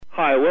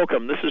Hi,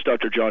 welcome. This is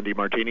Dr. John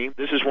DeMartini.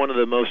 This is one of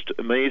the most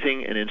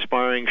amazing and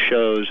inspiring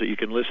shows that you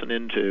can listen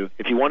into.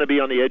 If you want to be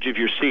on the edge of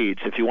your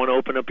seats, if you want to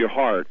open up your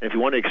heart, if you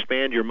want to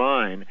expand your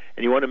mind,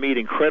 and you want to meet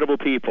incredible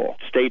people,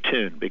 stay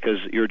tuned because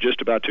you're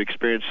just about to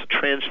experience a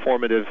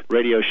transformative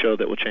radio show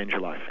that will change your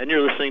life. And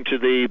you're listening to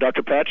the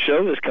Dr. Pat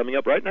Show that's coming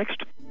up right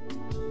next.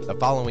 The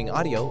following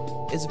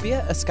audio is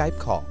via a Skype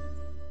call.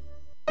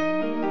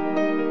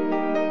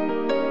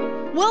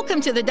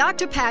 Welcome to the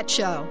Dr. Pat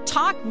Show.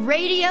 Talk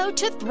radio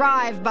to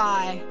thrive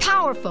by.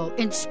 Powerful,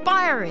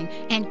 inspiring,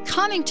 and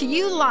coming to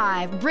you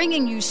live,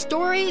 bringing you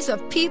stories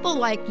of people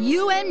like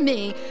you and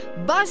me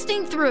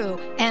busting through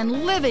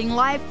and living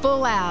life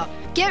full out.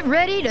 Get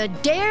ready to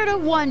dare to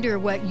wonder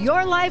what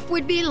your life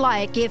would be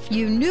like if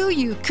you knew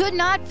you could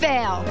not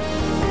fail.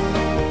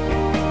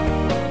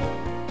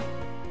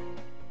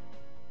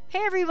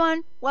 Hey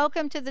everyone,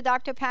 welcome to the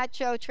Dr. Pat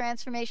Show,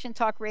 Transformation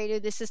Talk Radio.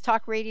 This is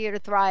Talk Radio to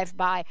Thrive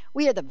by.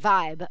 We are the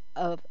vibe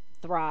of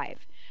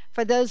Thrive.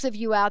 For those of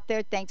you out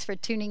there, thanks for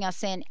tuning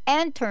us in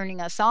and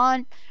turning us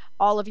on.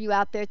 All of you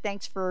out there,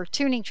 thanks for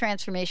tuning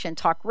Transformation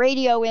Talk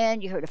Radio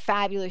in. You heard a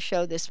fabulous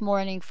show this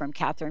morning from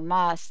Catherine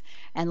Moss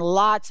and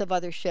lots of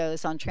other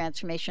shows on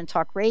Transformation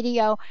Talk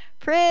Radio.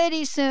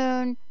 Pretty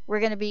soon,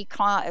 we're going to be,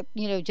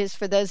 just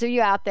for those of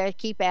you out there,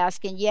 keep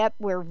asking. Yep,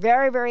 we're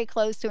very, very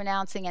close to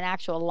announcing an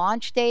actual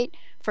launch date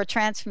for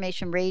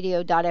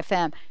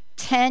TransformationRadio.fm.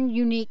 10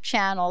 unique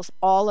channels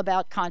all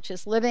about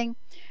conscious living.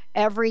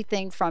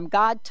 Everything from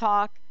God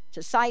Talk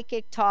to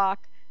Psychic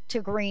Talk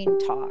to Green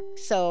Talk.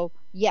 So,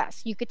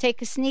 yes, you could take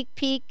a sneak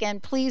peek,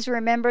 and please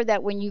remember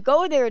that when you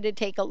go there to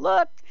take a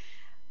look,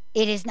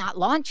 it is not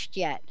launched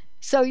yet.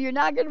 So you're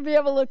not going to be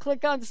able to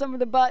click on some of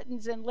the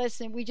buttons and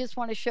listen. We just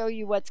want to show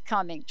you what's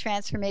coming.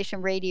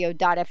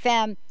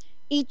 TransformationRadio.fm.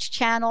 Each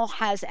channel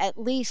has at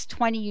least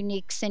 20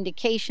 unique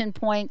syndication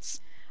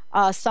points.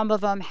 Some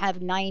of them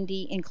have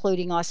 90,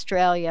 including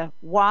Australia.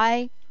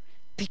 Why?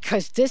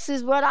 Because this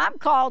is what I'm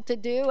called to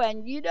do.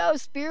 And,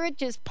 Spirit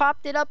just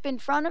popped it up in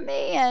front of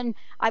me. And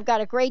I've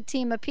got a great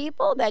team of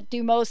people that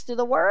do most of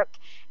the work.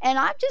 And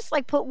I'm just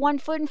like put one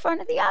foot in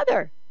front of the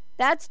other.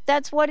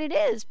 That's what it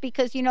is,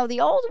 because the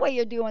old way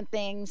of doing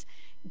things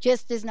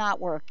just is not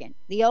working.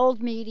 The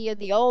old media,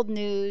 the old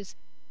news.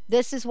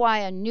 This is why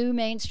a new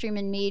mainstream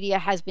in media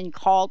has been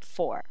called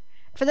for.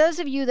 For those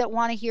of you that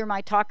want to hear my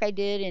talk I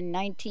did in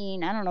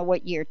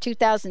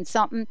 2000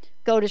 something,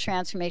 go to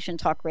Transformation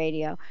Talk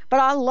Radio. But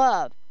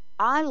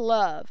I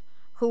love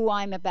who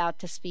I'm about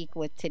to speak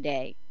with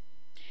today.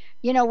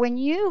 When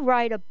you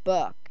write a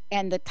book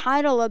and the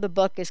title of the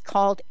book is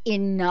called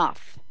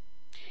Enough,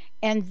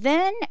 and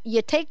then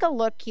you take a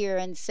look here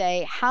and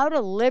say how to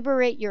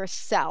liberate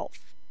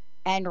yourself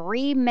and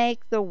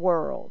remake the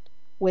world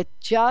with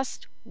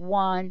just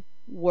one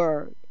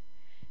word.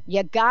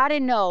 You got to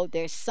know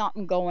there's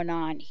something going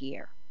on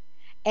here.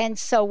 And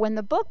so when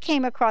the book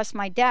came across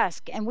my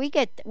desk, and we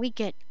get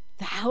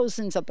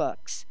thousands of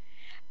books,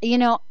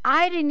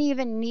 I didn't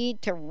even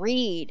need to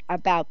read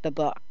about the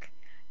book.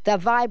 The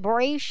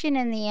vibration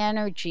and the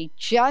energy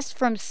just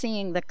from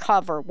seeing the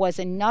cover was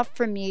enough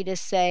for me to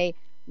say,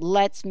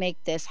 let's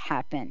make this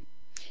happen.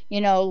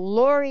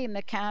 Laurie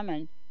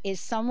McCammon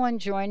is someone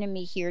joining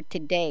me here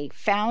today,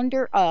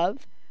 founder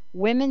of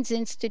Women's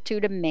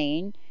Institute of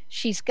Maine.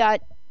 She's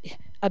got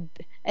an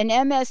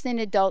MS in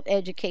adult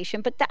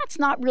education, but that's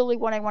not really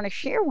what I want to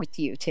share with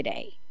you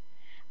today.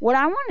 What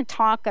I want to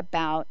talk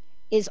about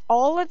is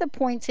all of the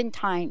points in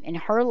time in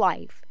her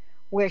life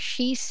where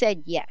she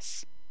said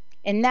yes.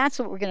 And that's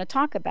what we're going to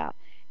talk about.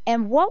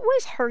 And what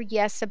was her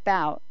yes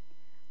about?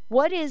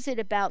 What is it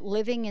about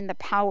living in the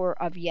power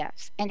of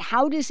yes? And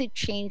how does it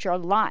change our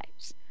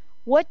lives?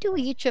 What do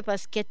each of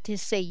us get to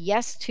say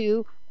yes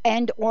to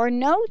and or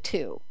no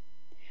to?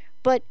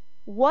 But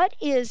what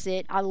is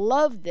it? I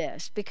love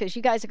this because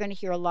you guys are going to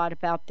hear a lot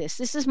about this.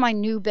 This is my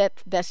new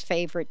best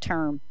favorite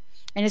term.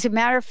 And as a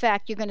matter of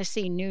fact, you're going to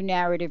see New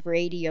Narrative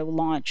Radio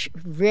launch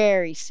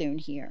very soon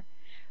here.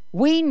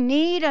 We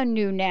need a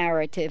new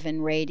narrative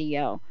in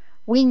radio.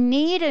 We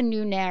need a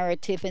new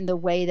narrative in the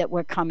way that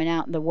we're coming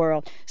out in the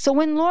world. So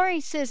when Laurie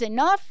says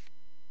enough,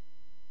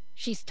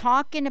 she's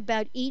talking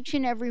about each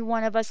and every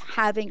one of us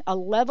having a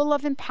level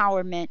of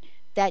empowerment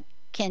that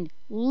can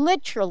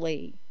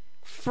literally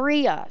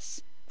free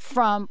us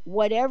from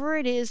whatever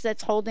it is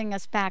that's holding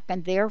us back,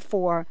 and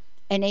therefore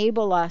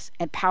enable us,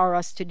 empower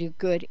us to do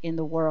good in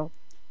the world.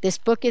 This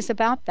book is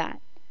about that.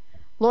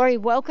 Laurie,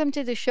 welcome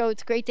to the show.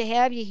 It's great to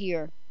have you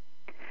here.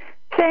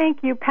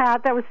 Thank you,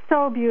 Pat. That was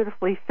so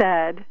beautifully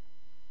said.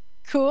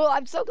 Cool.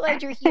 I'm so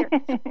glad you're here.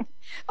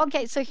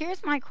 Okay, so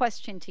here's my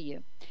question to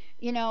you.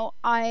 We've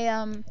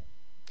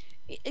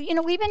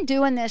been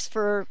doing this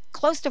for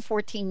close to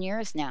 14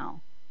 years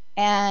now.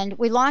 And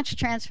we launched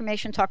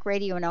Transformation Talk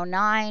Radio in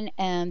 2009,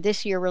 and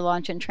this year we're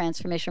launching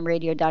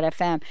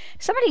TransformationRadio.fm.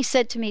 Somebody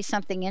said to me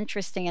something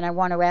interesting, and I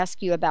want to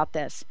ask you about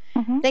this.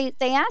 Mm-hmm.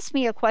 They asked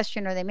me a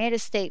question, or they made a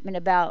statement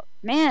about,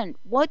 man,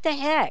 what the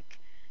heck?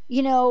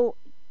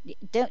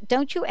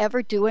 Don't you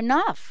ever do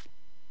enough?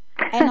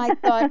 And I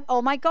thought,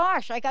 oh my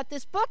gosh, I got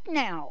this book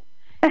now.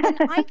 And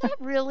I got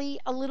really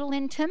a little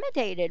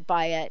intimidated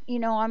by it.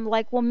 I'm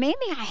like, well,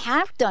 maybe I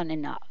have done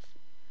enough.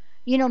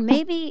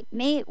 Maybe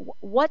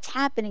what's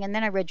happening? And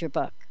then I read your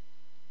book.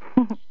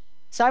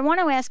 So I want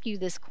to ask you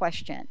this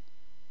question.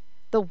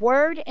 The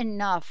word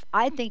enough,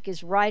 I think,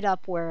 is right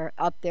up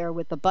there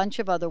with a bunch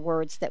of other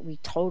words that we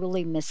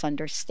totally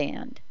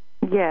misunderstand.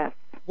 Yes.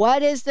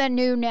 What is the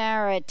new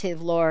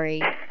narrative,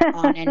 Laurie,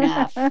 on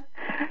enough?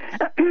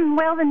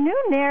 Well, the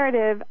new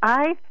narrative,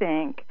 I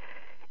think,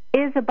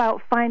 is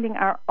about finding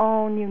our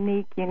own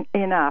unique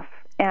enough,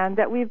 and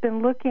that we've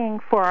been looking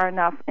for our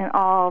enough in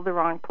all the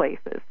wrong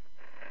places.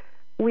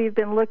 We've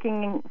been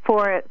looking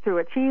for it through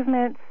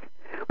achievements.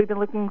 We've been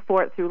looking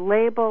for it through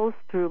labels,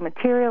 through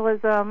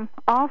materialism,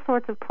 all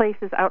sorts of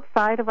places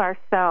outside of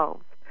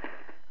ourselves.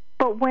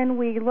 But when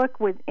we look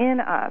within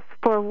us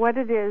for what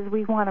it is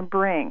we want to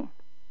bring,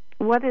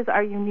 what is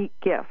our unique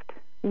gift?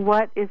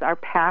 What is our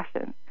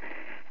passion?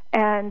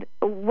 And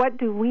what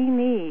do we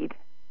need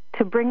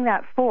to bring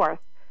that forth?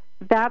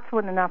 That's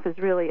what enough is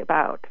really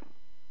about,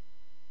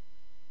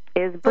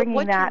 is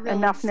bringing that really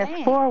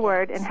enoughness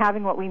forward and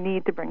having what we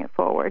need to bring it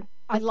forward.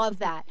 I love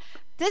that.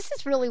 This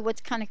is really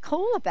what's kind of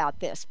cool about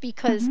this,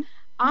 because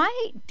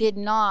I did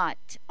not,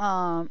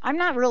 I'm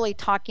not really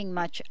talking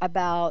much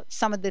about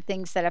some of the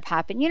things that have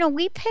happened.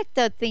 We pick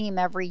the theme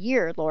every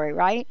year, Laurie,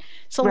 right?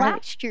 So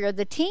last year,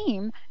 the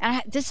team,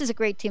 and this is a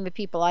great team of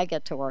people I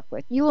get to work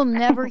with. You will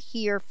never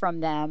hear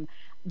from them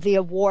the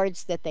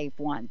awards that they've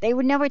won. They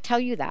would never tell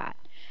you that.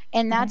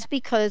 And that's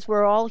because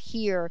we're all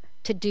here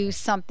to do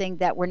something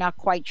that we're not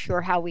quite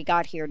sure how we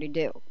got here to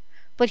do.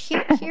 But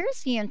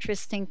here's the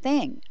interesting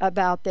thing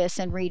about this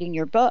and reading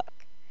your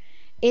book.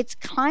 It's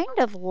kind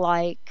of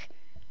like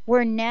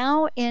we're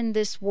now in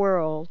this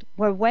world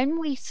where when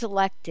we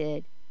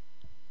selected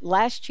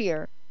last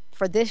year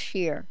for this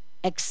year,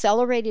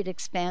 accelerated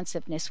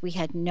expansiveness, we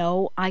had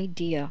no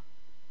idea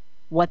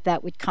what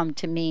that would come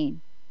to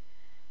mean.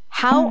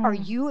 How are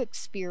you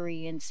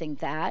experiencing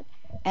that?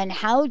 And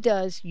how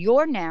does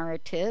your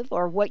narrative,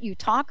 or what you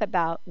talk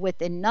about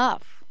with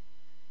enough,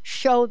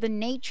 show the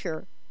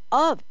nature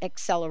of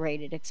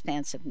accelerated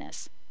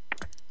expansiveness?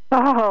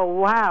 Oh,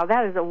 wow.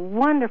 That is a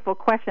wonderful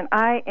question.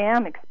 I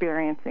am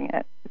experiencing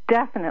it.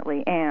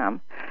 Definitely am.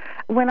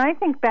 When I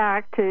think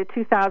back to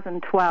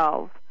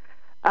 2012,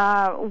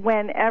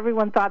 when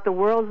everyone thought the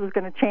world was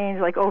going to change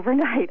like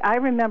overnight, I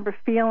remember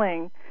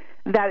feeling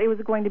that it was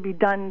going to be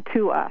done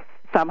to us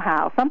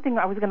somehow. Something,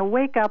 I was going to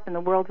wake up and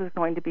the world was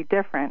going to be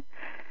different.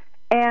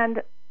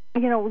 And,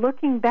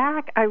 looking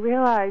back, I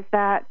realized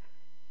that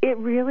it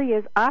really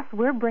is us.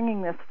 We're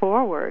bringing this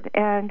forward,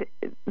 and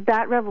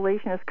that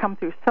revelation has come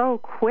through so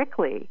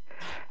quickly,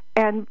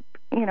 and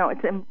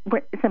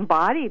it's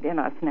embodied in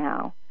us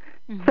now.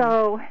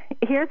 So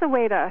here's a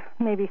way to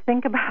maybe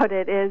think about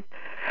it: is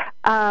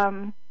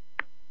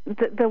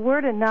the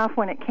word enough,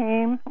 when it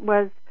came,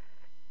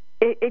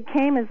 it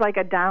came as like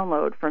a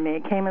download for me.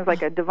 It came as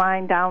like a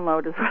divine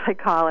download, is what I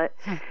call it,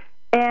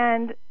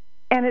 and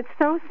it's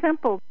so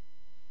simple.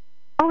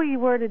 All we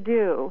were to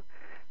do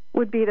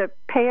would be to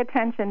pay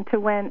attention to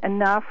when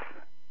enough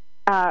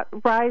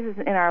rises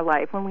in our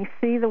life, when we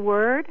see the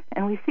word,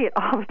 and we see it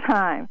all the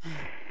time.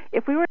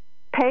 If we were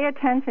to pay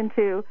attention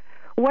to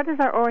what is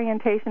our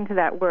orientation to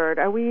that word,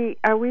 are we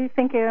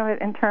thinking of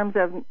it in terms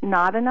of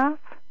not enough,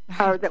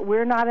 or that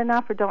we're not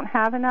enough or don't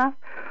have enough?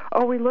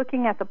 Or are we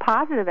looking at the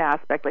positive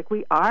aspect, like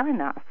we are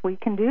enough, we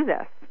can do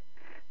this,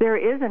 there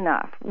is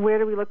enough? Where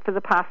do we look for the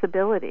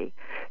possibility?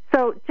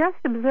 So just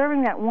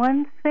observing that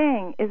one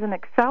thing is an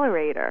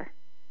accelerator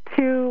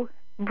to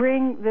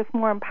bring this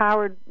more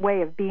empowered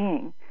way of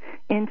being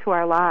into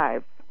our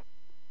lives.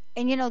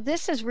 And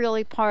this is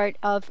really part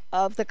of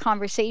the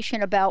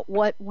conversation about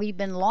what we've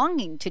been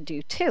longing to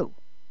do too.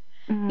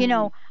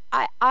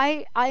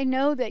 I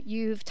know that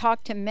you've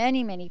talked to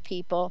many, many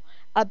people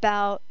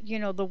about,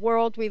 the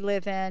world we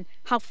live in,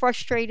 how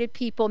frustrated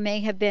people may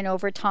have been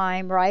over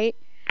time, right?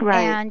 Right.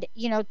 And,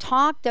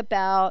 talked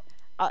about,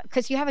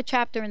 because you have a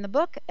chapter in the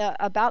book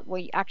about,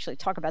 where you actually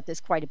talk about this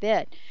quite a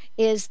bit,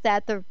 is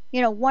that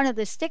one of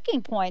the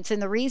sticking points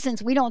and the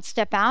reasons we don't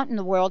step out in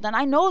the world, and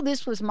I know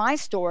this was my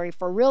story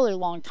for a really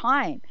long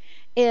time,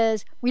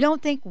 is we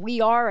don't think we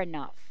are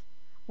enough.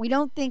 We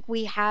don't think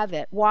we have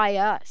it. Why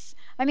us?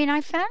 I mean, I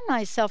found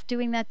myself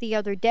doing that the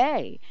other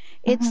day.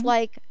 It's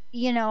like,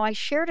 I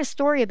shared a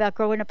story about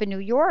growing up in New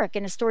York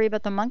and a story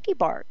about the monkey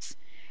bars.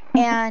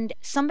 And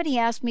somebody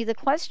asked me the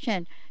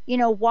question,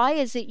 why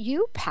is it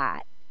you,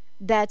 Pat,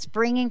 that's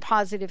bringing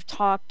positive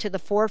talk to the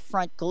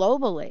forefront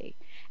globally?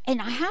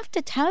 And I have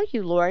to tell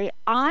you, Laurie,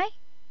 I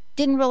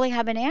didn't really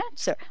have an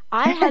answer.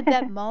 I had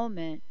that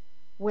moment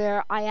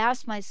where I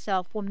asked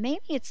myself, well,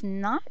 maybe it's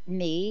not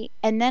me.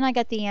 And then I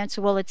got the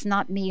answer, well, it's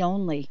not me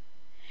only.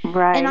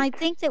 Right. And I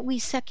think that we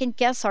second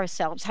guess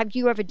ourselves. Have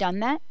you ever done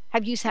that?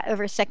 Have you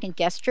ever second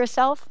guessed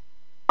yourself?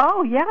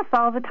 Oh, yes,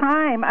 all the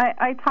time.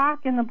 I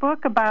talk in the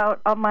book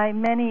about my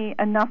many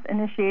enough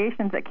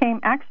initiations that came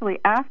actually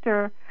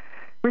after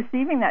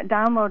receiving that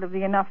download of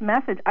the enough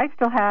message. I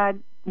still had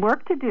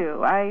work to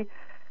do.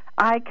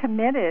 I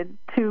committed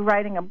to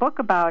writing a book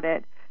about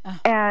it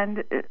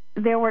And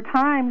there were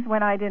times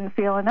when I didn't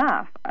feel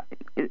enough,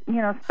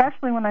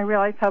 especially when I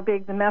realized how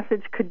big the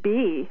message could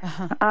be.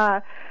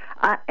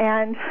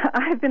 And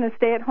I've been a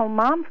stay-at-home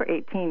mom for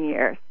 18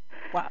 years.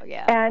 Wow,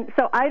 yeah. And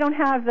so I don't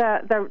have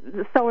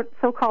the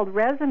so-called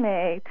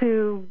resume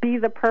to be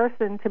the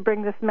person to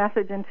bring this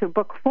message into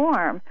book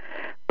form.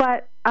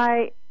 But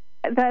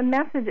the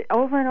message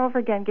over and over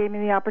again gave me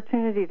the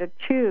opportunity to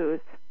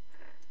choose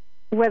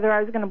whether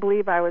I was going to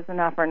believe I was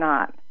enough or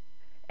not.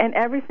 And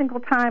every single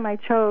time I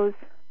chose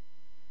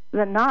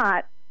the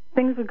not,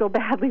 things would go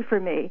badly for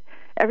me.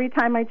 Every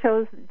time I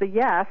chose the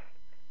yes,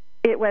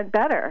 it went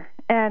better,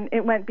 and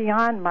it went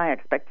beyond my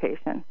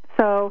expectation.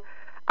 So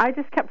I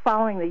just kept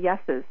following the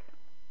yeses,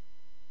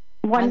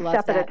 one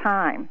step at a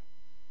time.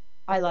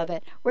 I love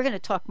it. We're going to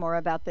talk more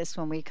about this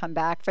when we come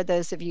back. For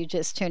those of you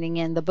just tuning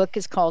in, the book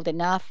is called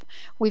Enough.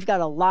 We've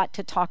got a lot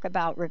to talk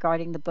about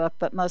regarding the book,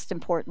 but most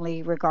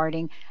importantly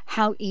regarding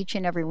how each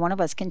and every one of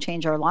us can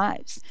change our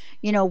lives.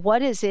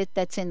 What is it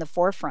that's in the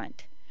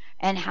forefront?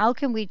 And how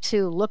can we,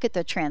 too, look at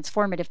the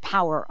transformative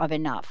power of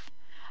enough?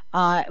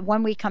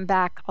 When we come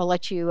back, I'll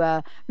let you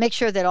make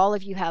sure that all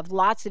of you have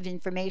lots of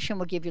information.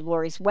 We'll give you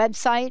Laurie's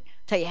website,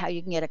 tell you how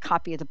you can get a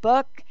copy of the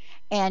book,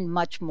 and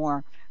much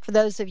more. For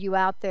those of you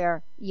out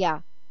there,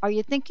 are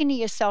you thinking to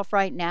yourself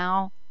right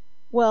now,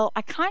 well,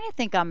 I kind of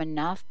think I'm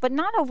enough, but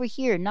not over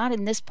here, not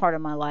in this part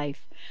of my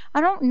life.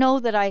 I don't know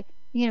that I,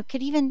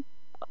 could even,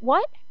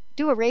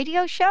 do a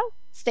radio show?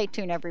 Stay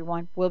tuned,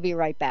 everyone. We'll be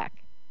right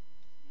back.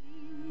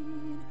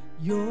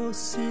 Your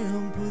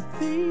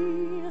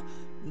sympathy,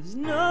 there's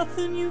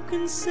nothing you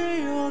can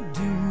say or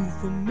do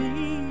for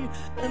me,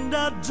 and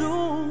I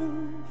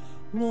don't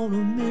want a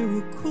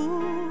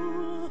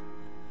miracle.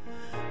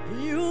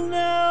 You'll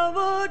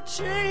never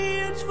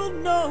change for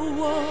no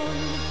one,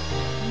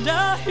 and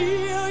I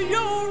hear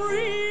your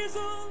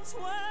reasons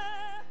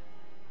why.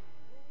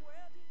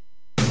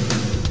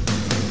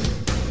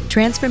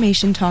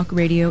 Transformation Talk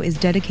Radio is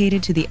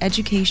dedicated to the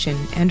education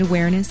and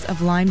awareness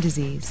of Lyme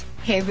disease.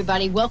 Hey,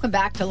 everybody. Welcome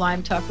back to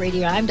Lyme Talk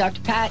Radio. I'm Dr.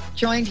 Pat,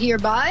 joined here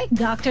by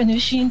Dr.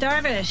 Nusheen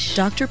Darvish.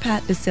 Dr.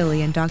 Pat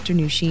Basili and Dr.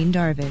 Nusheen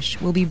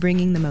Darvish will be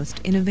bringing the most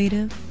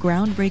innovative,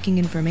 groundbreaking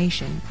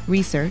information,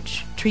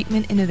 research,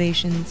 treatment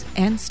innovations,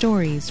 and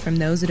stories from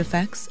those it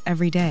affects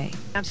every day.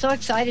 I'm so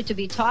excited to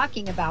be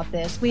talking about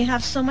this. We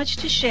have so much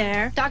to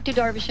share. Dr.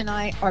 Darvish and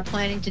I are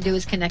planning to do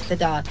is connect the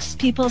dots.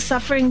 People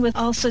suffering with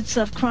all sorts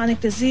of chronic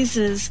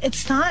diseases,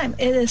 it's time.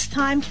 It is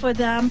time for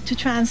them to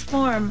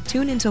transform.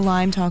 Tune into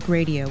Lyme Talk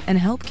Radio and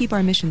help keep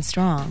our mission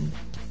strong.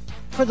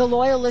 For the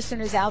loyal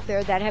listeners out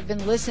there that have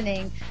been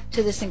listening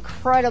to this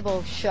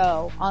incredible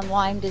show on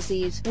Lyme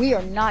disease, we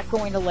are not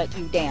going to let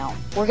you down.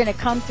 We're going to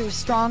come through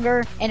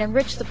stronger and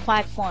enrich the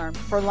platform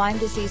for Lyme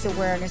disease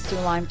awareness through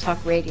Lyme Talk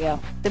Radio.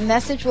 The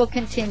message will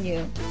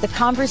continue, the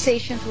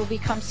conversations will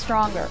become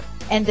stronger,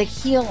 and the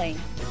healing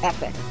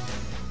epic.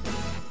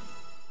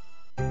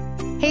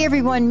 Hey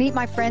everyone, meet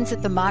my friends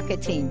at the maca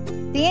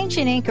team. The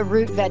ancient Inca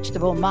root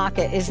vegetable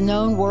maca is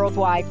known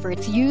worldwide for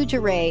its huge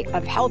array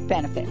of health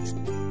benefits.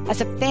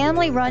 As a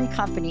family-run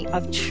company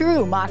of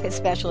true maca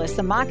specialists,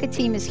 the maca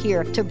team is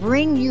here to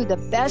bring you the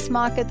best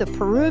maca the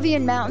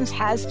Peruvian mountains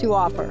has to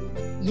offer.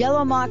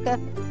 Yellow maca,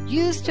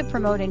 used to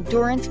promote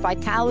endurance,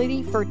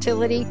 vitality,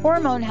 fertility,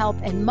 hormone health,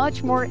 and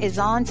much more, is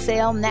on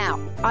sale now.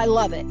 I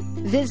love it.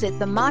 Visit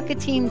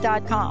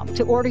themacateam.com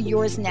to order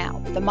yours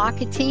now.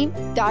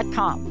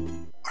 Themacateam.com.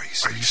 Are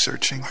you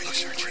searching?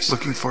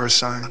 Looking for a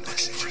sign?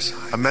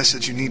 A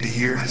message you need to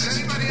hear?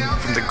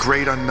 From the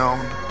great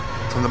unknown,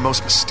 from the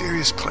most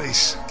mysterious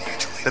place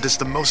that is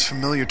the most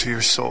familiar to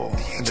your soul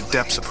in the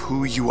depths of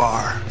who you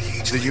are.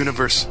 The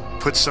universe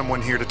put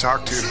someone here to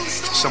talk to,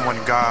 someone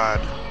God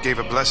gave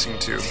a blessing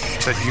to,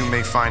 that you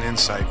may find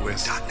insight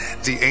with.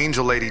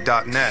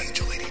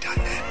 TheAngelLady.net,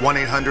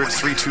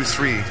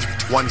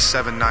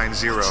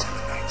 1-800-323-1790.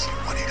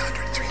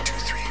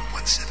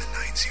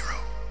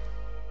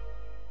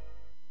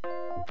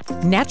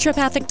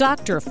 Naturopathic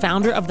doctor,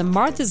 founder of the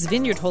Martha's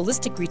Vineyard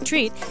Holistic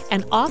Retreat,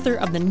 and author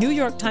of the New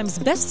York Times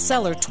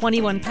bestseller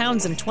 21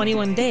 Pounds in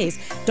 21 Days,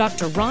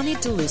 Dr. Ronnie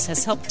DeLuce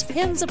has helped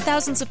tens of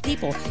thousands of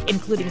people,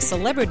 including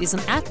celebrities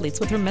and athletes,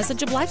 with her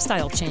message of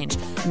lifestyle change.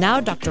 Now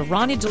Dr.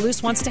 Ronnie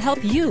DeLuce wants to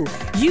help you.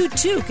 You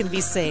too can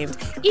be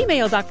saved.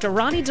 Email Dr.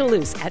 Ronnie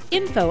DeLuce at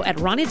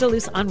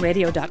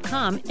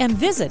info@ronniedeluceonradio.com and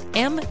visit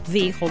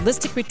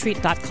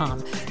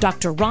mtheholisticretreat.com.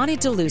 Dr. Ronnie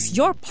DeLuce,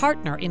 your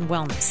partner in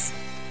wellness.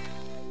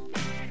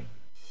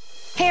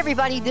 Hey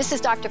everybody, this is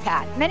Dr.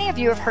 Pat. Many of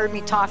you have heard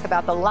me talk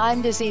about the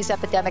Lyme disease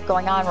epidemic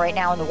going on right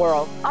now in the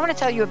world. I want to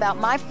tell you about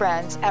my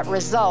friends at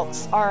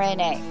Results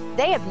RNA.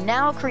 They have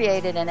now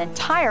created an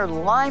entire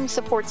Lyme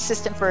support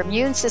system for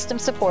immune system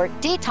support,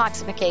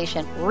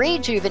 detoxification,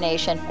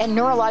 rejuvenation, and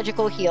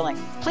neurological healing.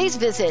 Please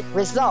visit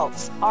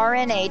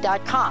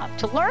resultsrna.com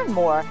to learn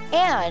more,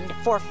 and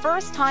for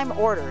first-time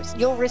orders,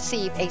 you'll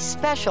receive a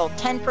special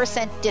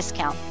 10%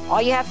 discount.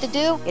 All you have to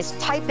do is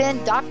type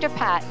in Dr.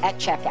 Pat at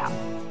checkout.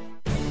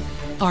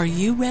 Are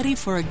you ready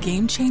for a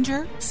game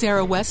changer?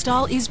 Sarah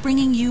Westall is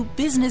bringing you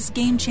Business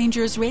Game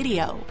Changers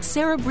Radio.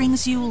 Sarah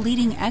brings you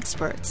leading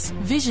experts,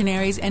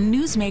 visionaries, and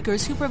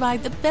newsmakers who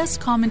provide the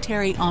best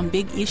commentary on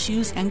big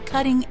issues and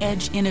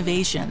cutting-edge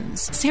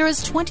innovations.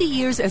 Sarah's 20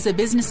 years as a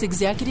business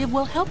executive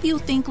will help you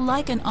think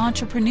like an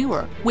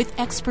entrepreneur with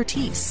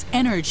expertise,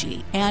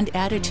 energy, and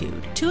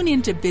attitude. Tune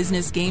into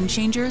Business Game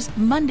Changers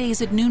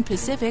Mondays at noon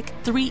Pacific,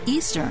 3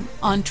 Eastern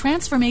on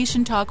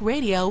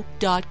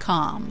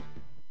TransformationTalkRadio.com.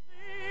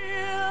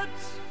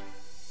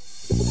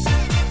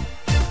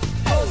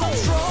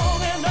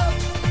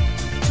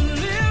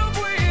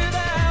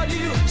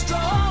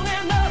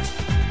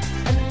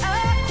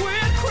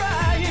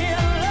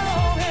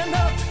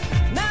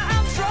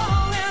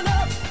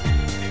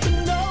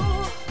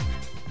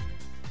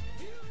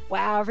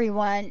 Wow,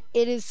 everyone.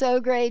 It is so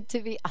great to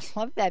be. I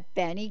love that,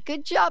 Benny.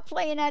 Good job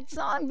playing that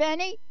song,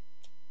 Benny.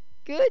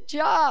 Good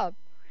job.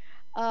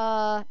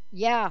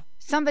 Yeah,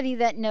 somebody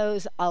that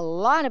knows a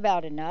lot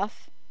about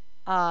enough.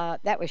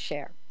 That was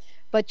Cher.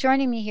 But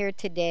joining me here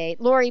today,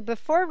 Laurie,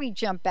 before we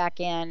jump back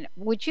in,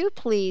 would you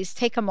please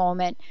take a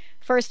moment,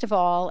 first of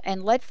all,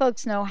 and let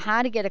folks know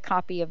how to get a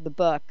copy of the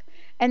book?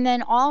 And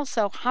then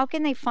also, how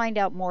can they find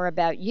out more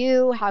about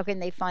you? How can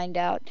they find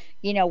out,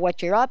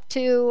 what you're up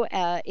to,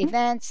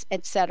 events,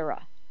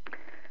 etc.?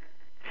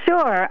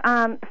 Sure.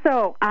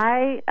 So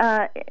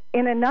I,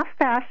 in enough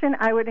fashion,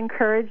 I would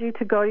encourage you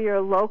to go to your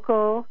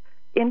local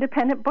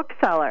independent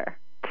bookseller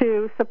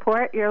to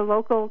support your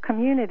local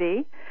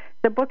community.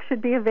 The book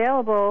should be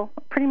available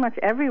pretty much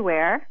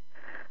everywhere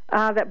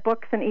that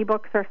books and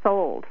ebooks are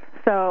sold.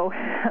 So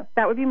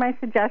that would be my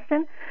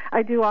suggestion.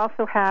 I do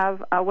also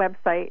have a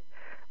website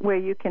where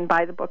you can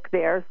buy the book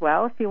there as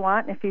well if you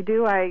want. If you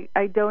do, I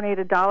donate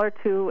 $1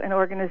 to an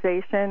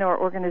organization or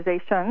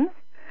organizations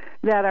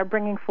that are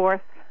bringing forth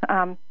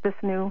this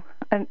new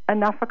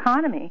enough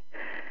economy.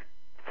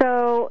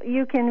 So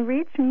you can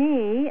reach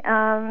me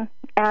at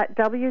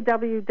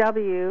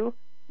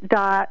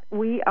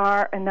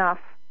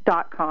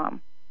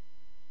www.weareenough.com.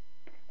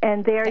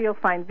 And there you'll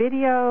find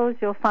videos,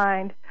 you'll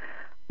find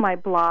my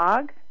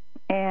blog,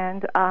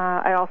 and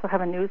I also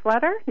have a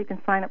newsletter. You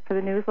can sign up for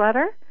the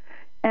newsletter,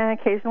 and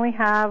occasionally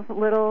have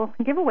little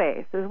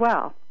giveaways as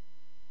well.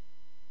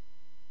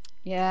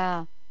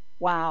 Yeah.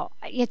 Wow.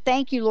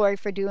 Thank you, Laurie,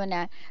 for doing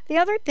that. The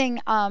other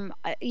thing,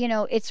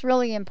 it's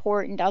really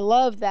important. I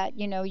love that,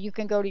 you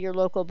can go to your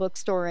local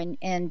bookstore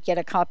and get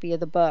a copy of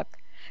the book.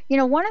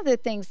 One of the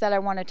things that I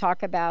want to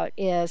talk about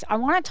is, I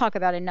want to talk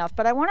about enough,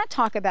 but I want to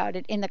talk about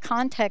it in the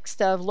context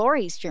of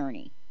Laurie's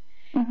journey.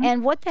 Mm-hmm.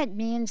 And what that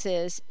means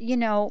is,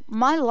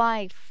 my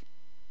life,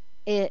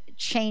 it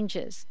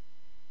changes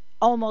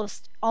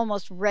almost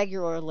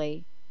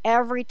regularly.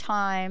 Every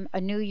time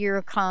a new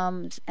year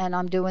comes and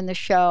I'm doing the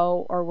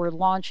show or we're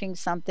launching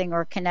something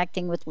or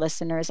connecting with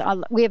listeners,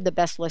 we have the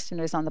best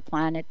listeners on the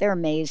planet. They're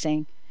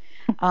amazing.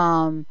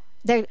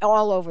 They're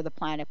all over the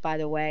planet, by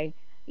the way.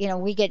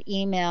 We get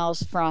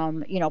emails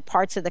from,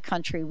 parts of the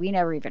country we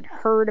never even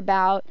heard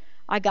about.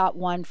 I got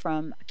one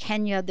from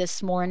Kenya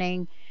this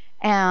morning,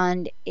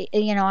 and,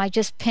 I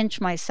just pinch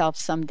myself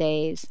some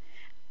days.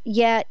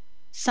 Yet,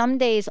 some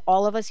days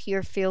all of us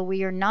here feel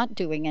we are not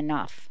doing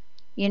enough.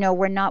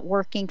 We're not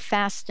working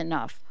fast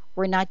enough.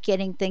 We're not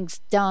getting things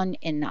done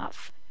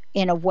enough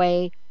in a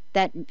way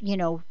that,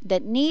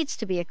 that needs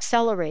to be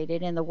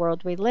accelerated in the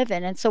world we live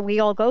in. And so we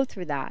all go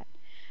through that.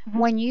 Mm-hmm.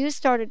 When you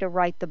started to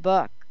write the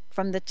book,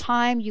 from the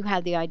time you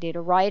had the idea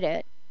to write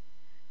it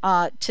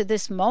to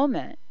this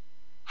moment,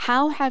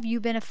 how have you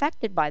been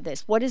affected by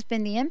this? What has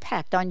been the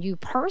impact on you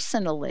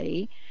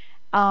personally?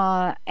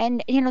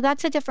 And,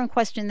 that's a different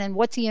question than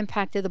what's the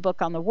impact of the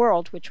book on the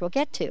world, which we'll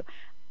get to.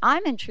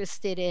 I'm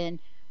interested in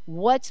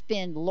what's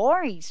been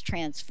Laurie's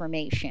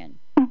transformation,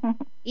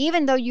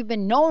 even though you've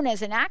been known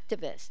as an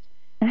activist.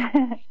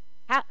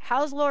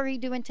 How's Laurie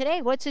doing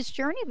today? What's his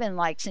journey been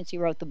like since you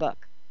wrote the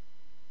book?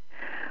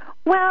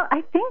 Well,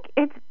 I think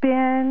it's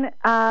been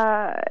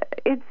a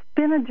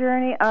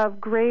journey of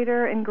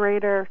greater and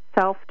greater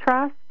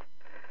self-trust.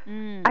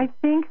 I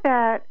think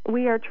that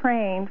we are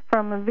trained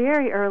from a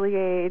very early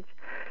age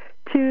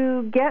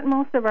to get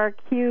most of our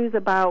cues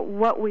about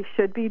what we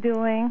should be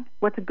doing,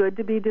 what's good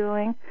to be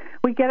doing.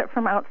 We get it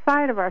from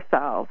outside of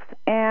ourselves,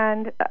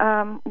 and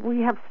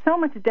we have so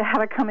much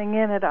data coming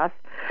in at us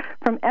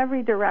from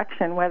every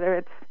direction, whether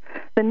it's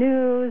the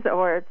news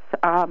or it's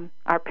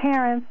our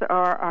parents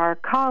or our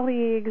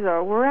colleagues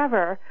or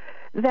wherever,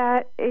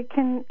 that it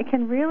can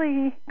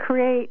really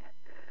create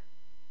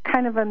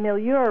kind of a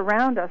milieu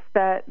around us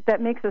that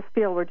makes us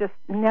feel we're just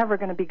never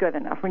going to be good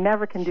enough. We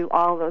never can do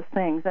all those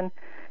things. And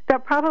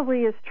that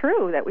probably is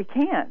true, that we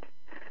can't.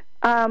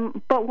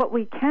 But what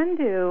we can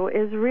do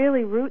is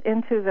really root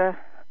into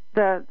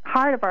the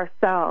heart of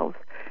ourselves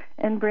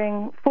and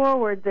bring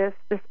forward this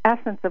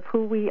essence of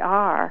who we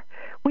are.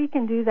 We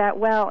can do that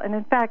well, and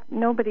in fact,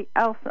 nobody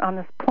else on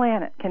this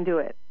planet can do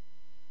it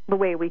the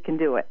way we can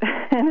do it,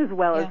 and as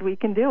well as we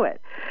can do it.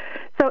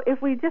 So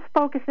if we just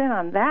focus in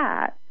on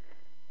that,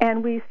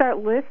 and we start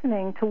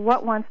listening to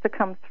what wants to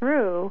come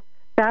through,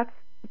 that's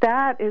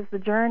that is the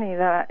journey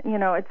that,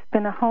 it's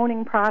been a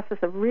honing process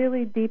of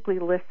really deeply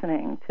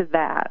listening to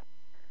that.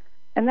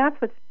 And that's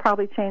what's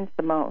probably changed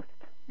the most.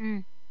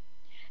 Mm.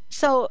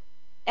 So,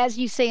 as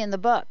you say in the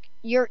book,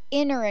 your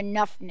inner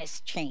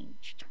enoughness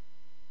changed.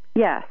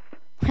 Yes.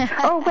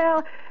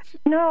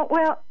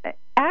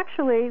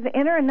 Actually, the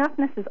inner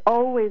enoughness has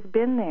always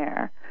been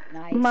there.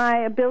 Nice. My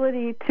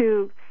ability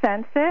to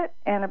sense it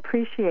and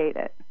appreciate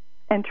it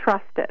and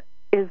trust it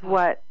is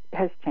what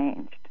has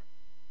changed.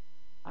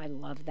 I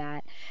love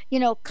that.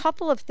 A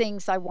couple of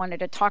things I wanted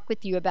to talk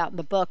with you about in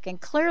the book, and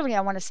clearly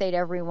I want to say to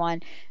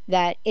everyone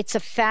that it's a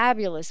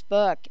fabulous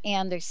book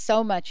and there's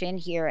so much in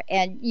here.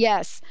 And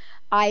yes,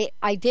 I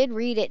did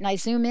read it and I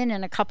zoom in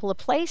a couple of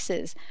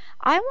places.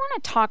 I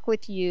want to talk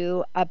with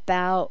you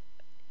about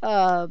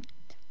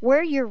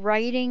where you're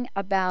writing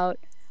about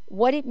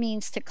what it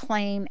means to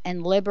claim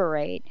and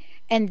liberate.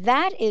 And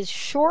that is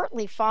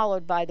shortly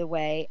followed, by the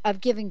way, of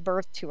giving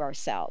birth to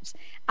ourselves.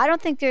 I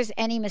don't think there's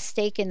any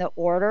mistake in the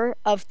order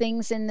of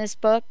things in this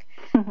book.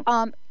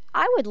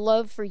 I would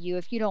love for you,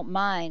 if you don't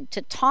mind,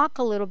 to talk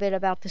a little bit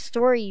about the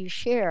story you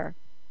share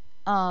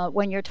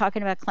when you're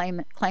talking about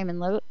claim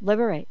and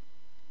liberate.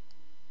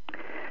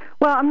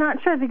 Well, I'm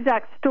not sure the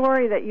exact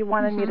story that you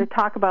wanted me to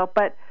talk about,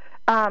 but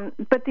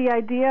the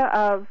idea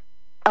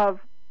of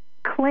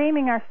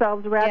claiming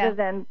ourselves rather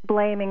than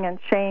blaming and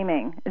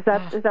shaming. Is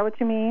that what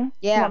you mean?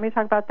 Yeah. You want me to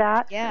talk about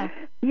that? Yeah.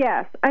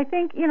 Yes. I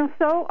think,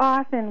 so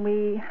often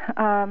we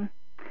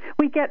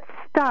get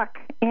stuck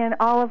in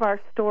all of our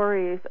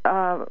stories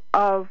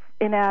of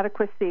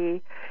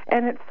inadequacy,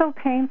 and it's so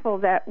painful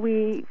that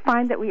we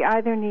find that we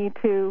either need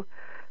to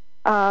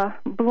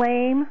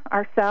blame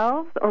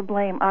ourselves or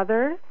blame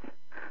others,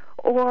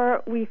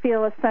 or we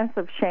feel a sense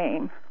of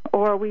shame,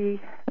 or we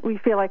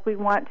feel like we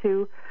want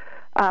to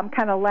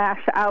kind of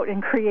lash out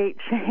and create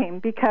shame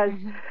because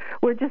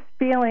we're just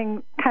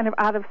feeling kind of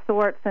out of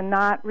sorts and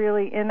not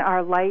really in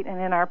our light and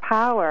in our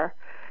power.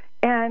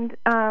 And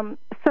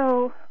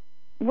so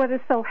what is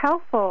so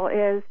helpful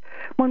is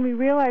when we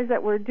realize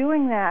that we're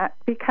doing that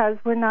because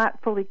we're not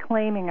fully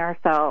claiming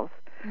ourselves,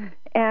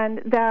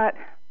 and that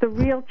the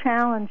real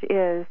challenge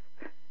is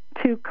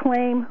to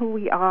claim who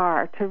we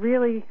are, to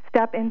really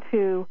step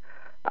into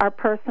our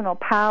personal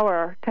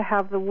power to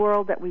have the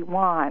world that we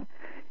want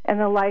and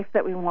the life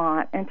that we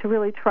want, and to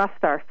really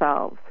trust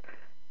ourselves.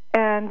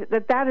 And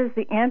that is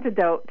the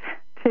antidote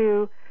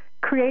to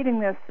creating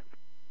this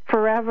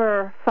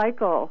forever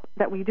cycle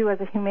that we do as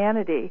a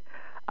humanity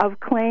of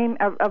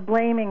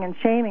blaming and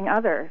shaming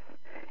others.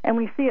 And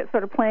we see it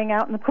sort of playing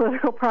out in the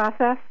political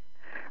process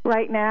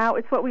right now.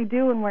 It's what we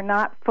do when we're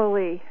not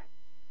fully,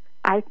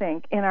 I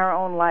think, in our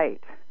own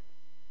light.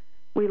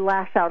 We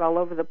lash out all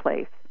over the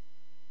place.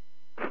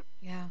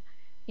 Yeah.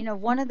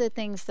 One of the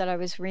things that I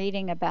was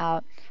reading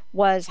about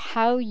was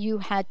how you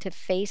had to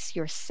face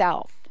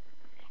yourself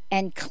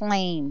and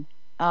claim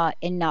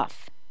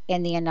enough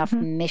and the enough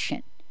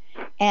mission.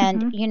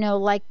 And,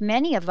 like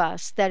many of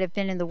us that have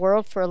been in the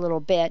world for a little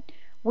bit,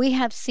 we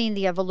have seen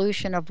the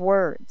evolution of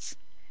words.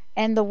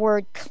 And the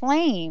word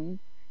claim,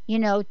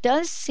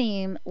 does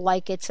seem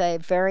like it's a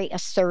very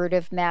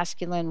assertive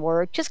masculine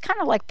word, just kind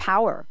of like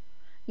power.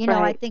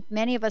 I think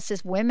many of us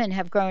as women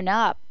have grown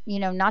up,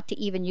 not to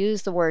even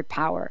use the word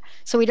power.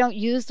 So we don't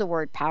use the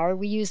word power.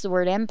 We use the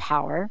word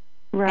empower.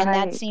 Right. And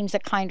that seems a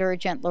kinder or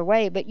gentler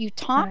way. But you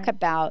talk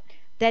about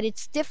that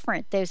it's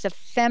different. There's a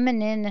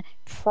feminine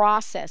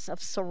process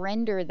of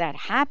surrender that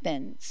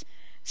happens.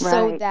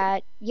 So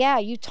that,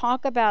 you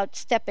talk about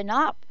stepping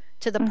up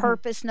to the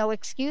purpose, no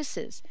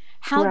excuses.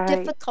 How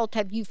difficult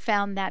have you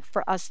found that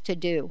for us to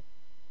do?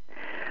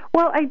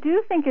 Well, I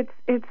do think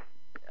it's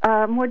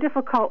more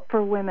difficult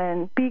for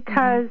women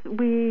because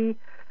we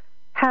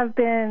have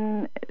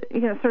been,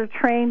 sort of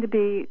trained to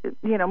be,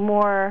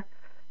 more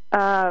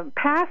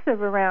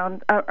passive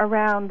around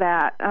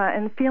that,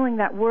 and feeling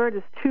that word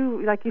is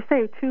too, like you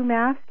say, too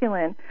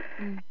masculine.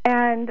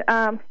 And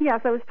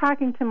yes, I was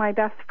talking to my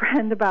best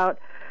friend about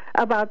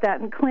that,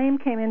 and claim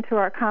came into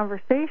our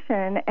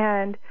conversation,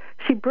 and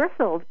she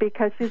bristled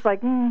because she's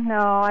like,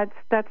 no,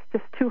 that's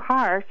just too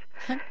harsh.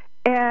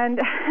 And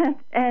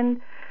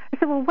I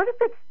said, well, what if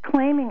it's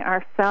claiming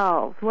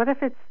ourselves? What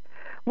if it's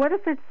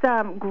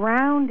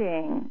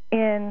grounding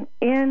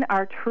in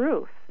our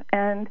truth?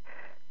 And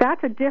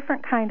that's a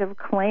different kind of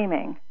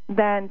claiming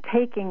than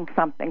taking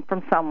something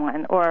from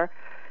someone or,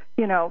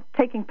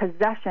 taking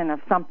possession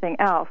of something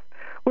else.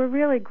 We're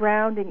really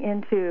grounding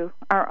into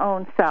our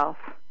own self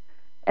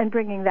and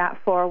bringing that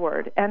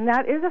forward. And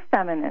that is a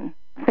feminine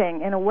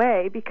thing in a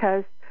way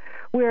because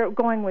we're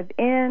going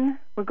within,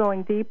 we're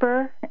going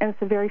deeper, and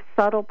it's a very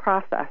subtle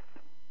process.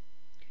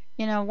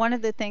 One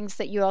of the things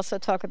that you also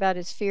talk about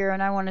is fear,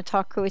 and I want to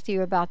talk with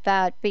you about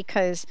that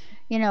because,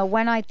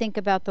 when I think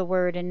about the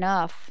word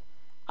enough,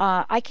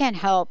 I can't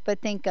help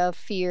but think of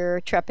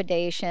fear,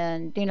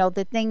 trepidation,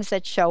 the things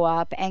that show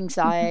up,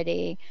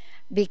 anxiety,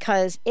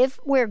 because if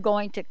we're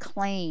going to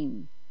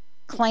claim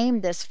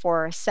this for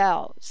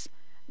ourselves,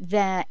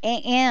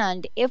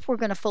 and if we're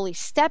going to fully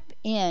step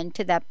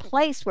into that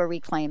place where we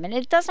claim, and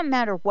it doesn't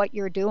matter what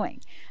you're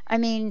doing. I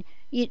mean,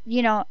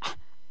 you know,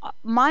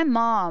 my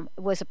mom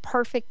was a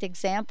perfect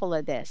example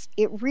of this.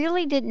 It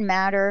really didn't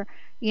matter,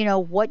 you know,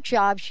 what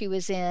job she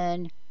was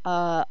in,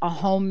 a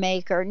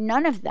homemaker,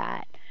 none of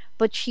that.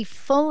 But she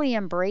fully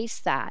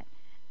embraced that.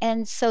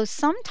 And so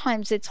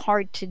sometimes it's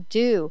hard to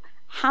do.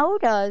 How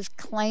does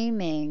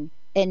claiming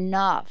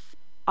enough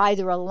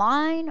either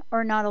align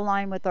or not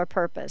align with our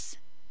purpose?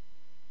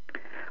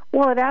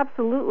 Well, it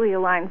absolutely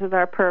aligns with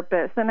our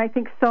purpose. And I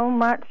think so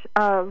much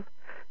of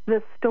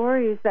the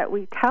stories that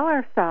we tell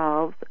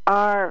ourselves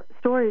are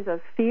stories of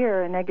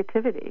fear and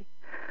negativity.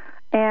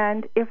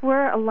 And if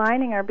we're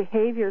aligning our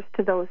behaviors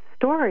to those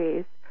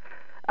stories,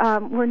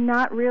 we're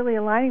not really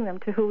aligning them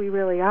to who we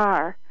really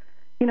are.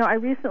 You know, I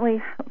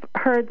recently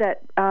heard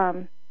that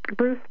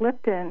Bruce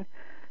Lipton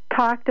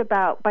talked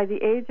about by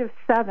the age of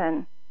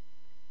 7,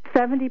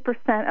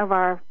 70% of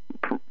our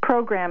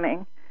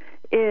programming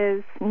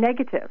is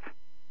negative,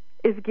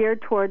 is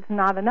geared towards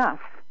not enough.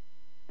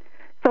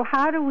 So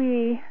how do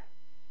we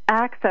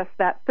access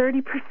that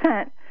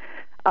 30%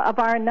 of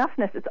our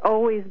enoughness? It's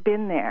always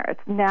been there.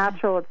 It's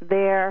natural. It's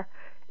there.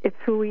 It's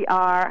who we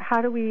are.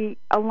 How do we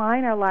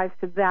align our lives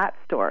to that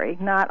story,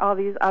 not all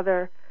these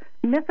other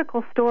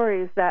mythical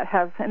stories that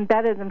have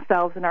embedded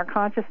themselves in our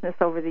consciousness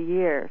over the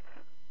years?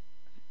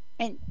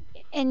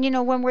 And you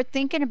know, when we're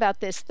thinking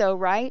about this, though,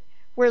 right,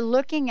 we're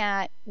looking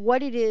at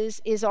what it is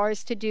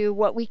ours to do,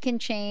 what we can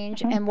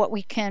change, and what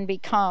we can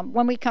become.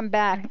 When we come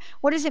back,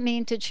 what does it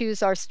mean to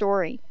choose our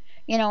story?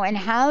 You know, and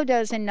how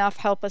does enough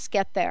help us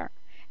get there?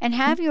 And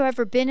have you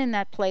ever been in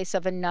that place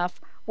of enough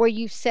where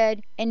you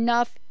said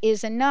enough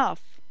is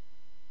enough,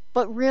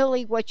 but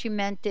really what you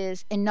meant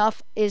is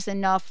enough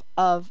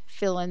of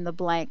fill in the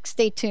blank?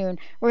 Stay tuned.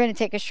 We're going to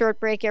take a short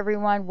break,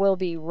 everyone. We'll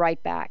be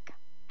right back.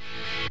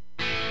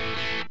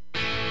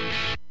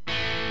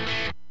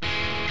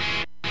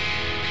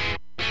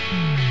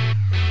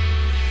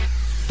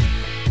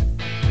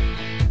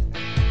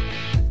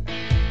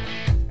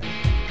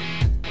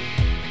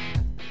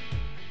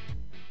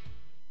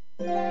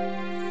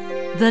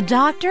 The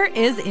Doctor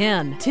is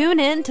in. Tune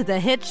in to the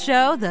hit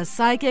show, The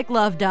Psychic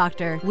Love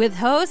Doctor, with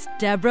host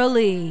Deborah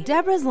Lee.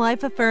 Deborah's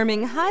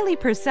life-affirming, highly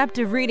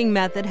perceptive reading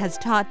method has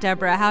taught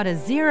Deborah how to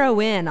zero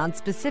in on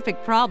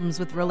specific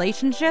problems with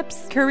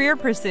relationships, career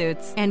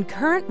pursuits, and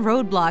current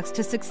roadblocks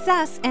to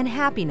success and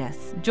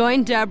happiness.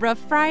 Join Deborah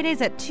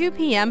Fridays at 2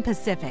 p.m.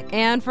 Pacific,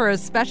 and for a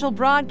special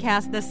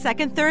broadcast the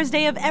second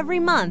Thursday of every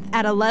month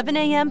at 11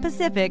 a.m.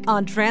 Pacific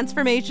on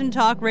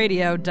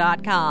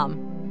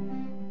TransformationTalkRadio.com.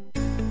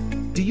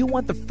 Do you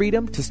want the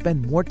freedom to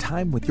spend more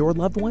time with your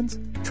loved ones?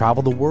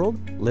 Travel the world?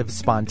 Live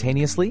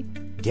spontaneously?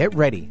 Get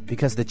ready,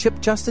 because the Chip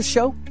Justice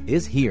Show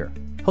is here.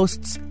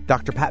 Hosts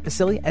Dr. Pat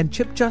Basile and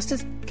Chip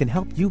Justice can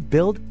help you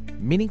build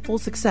meaningful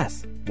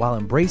success while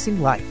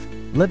embracing life.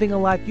 Living a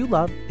life you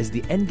love is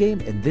the end game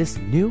in this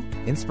new,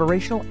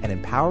 inspirational, and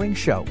empowering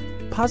show.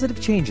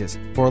 Positive changes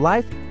for a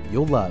life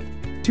you'll love.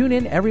 Tune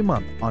in every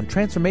month on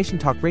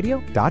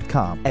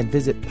TransformationTalkRadio.com and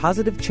visit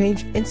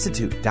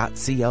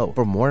PositiveChangeInstitute.co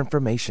for more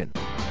information.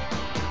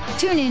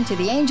 Tune in to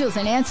the Angels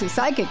and Answers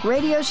Psychic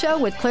Radio Show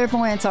with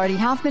clairvoyants Artie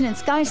Hoffman and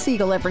Sky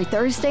Siegel every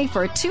Thursday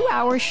for a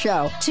 2-hour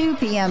show, 2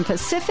 p.m.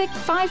 Pacific,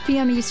 5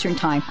 p.m. Eastern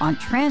Time on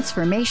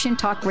Transformation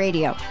Talk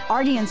Radio.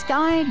 Artie and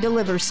Sky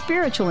deliver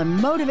spiritual and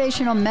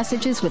motivational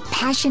messages with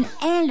passion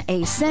and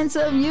a sense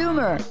of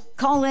humor.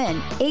 Call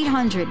in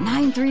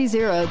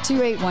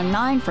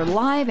 800-930-2819 for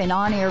live and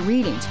on-air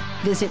readings.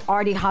 Visit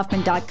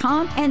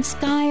artiehoffman.com and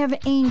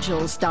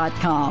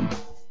skyofangels.com.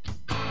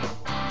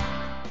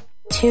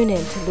 Tune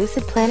in to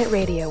Lucid Planet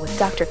Radio with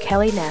Dr.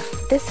 Kelly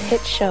Neff. This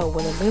hit show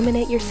will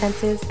illuminate your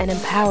senses and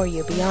empower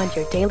you beyond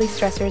your daily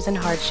stressors and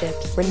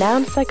hardships.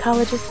 Renowned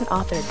psychologist and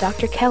author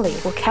Dr. Kelly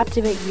will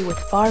captivate you with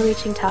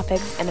far-reaching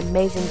topics and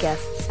amazing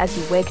guests as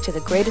you wake to the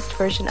greatest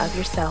version of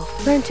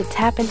yourself. Learn to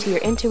tap into your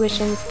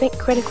intuitions, think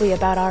critically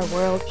about our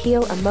world,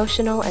 heal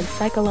emotional and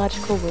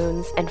psychological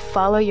wounds, and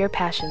follow your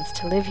passions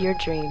to live your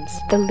dreams.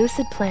 The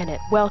Lucid Planet.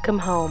 Welcome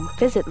home.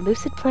 Visit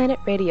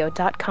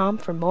lucidplanetradio.com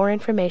for more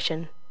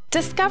information.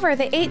 Discover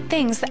the 8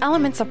 things the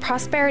elements of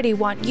prosperity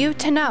want you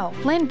to know.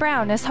 Lynn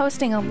Brown is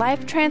hosting a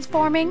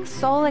life-transforming,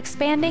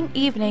 soul-expanding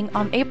evening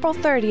on April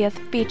 30th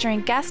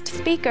featuring guest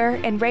speaker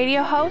and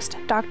radio host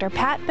Dr.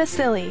 Pat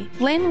Basile.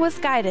 Lynn was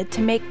guided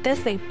to make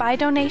this a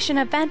by-donation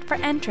event for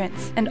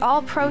entrants, and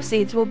all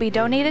proceeds will be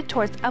donated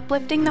towards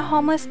uplifting the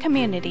homeless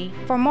community.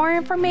 For more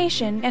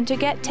information and to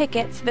get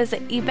tickets,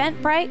 visit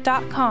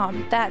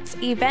eventbrite.com. That's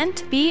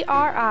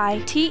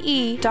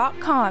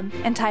eventbrite.com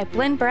and type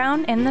Lynn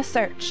Brown in the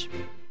search.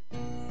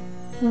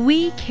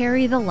 We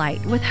Carry the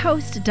Light with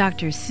host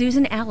Dr.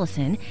 Susan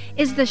Allison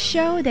is the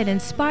show that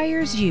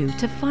inspires you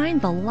to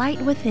find the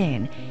light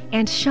within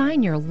and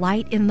shine your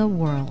light in the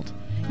world.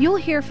 You'll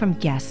hear from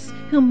guests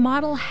who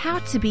model how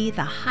to be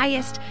the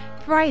highest,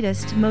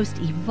 brightest, most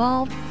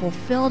evolved,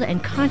 fulfilled,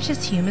 and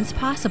conscious humans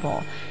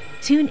possible.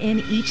 Tune in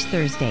each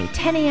Thursday,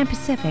 10 a.m.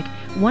 Pacific,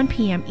 1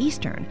 p.m.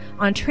 Eastern,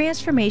 on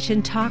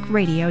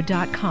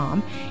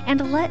TransformationTalkRadio.com,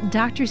 and let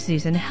Dr.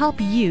 Susan help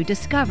you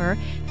discover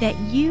that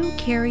you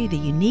carry the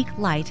unique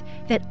light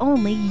that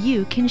only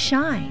you can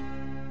shine.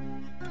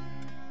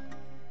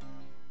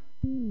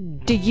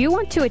 Do you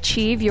want to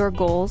achieve your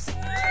goals?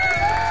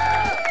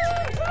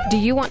 Do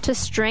you want to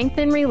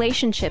strengthen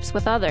relationships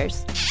with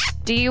others?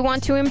 Do you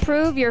want to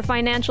improve your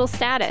financial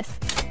status?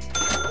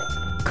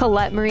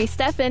 Colette Marie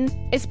Steffen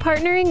is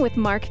partnering with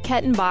Mark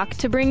Kettenbach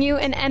to bring you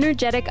an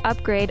Energetic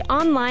Upgrade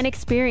online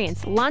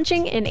experience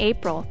launching in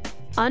April.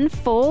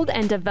 Unfold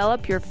and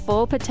develop your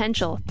full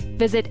potential.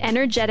 Visit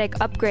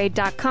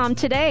energeticupgrade.com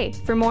today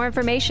for more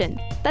information.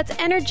 That's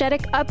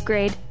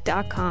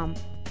energeticupgrade.com.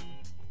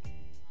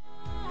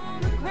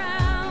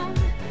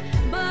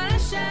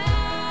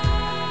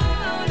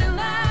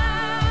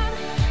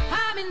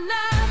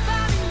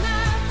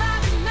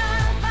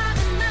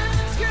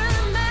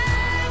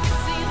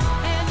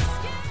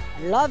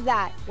 Love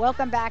that.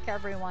 Welcome back,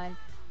 everyone.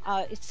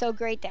 It's so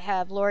great to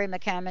have Laurie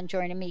McCammon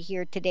joining me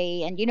here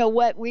today. And you know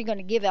what? We're going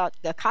to give out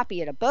the copy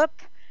of the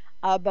book.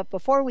 But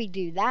before we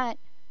do that,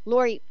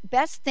 Laurie,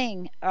 best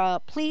thing,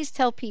 please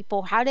tell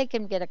people how they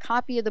can get a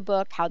copy of the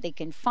book, how they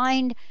can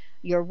find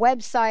your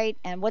website,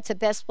 and what's the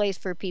best place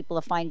for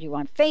people to find you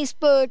on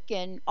Facebook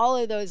and all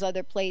of those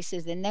other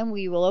places. And then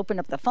we will open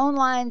up the phone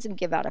lines and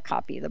give out a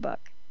copy of the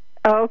book.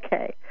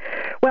 Okay.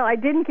 Well, I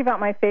didn't give out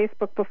my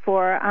Facebook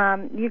before.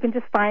 You can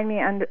just find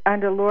me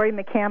under Laurie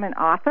McCammon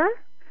Author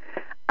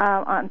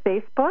on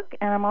Facebook,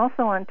 and I'm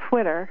also on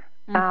Twitter.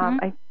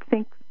 I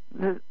think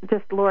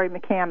just Laurie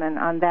McCammon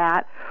on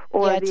that.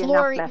 Or it's the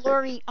Laurie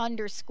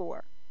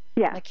 _.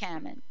 Yes.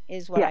 McCammon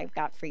is what I've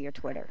got for your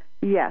Twitter.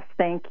 Yes,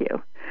 thank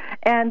you.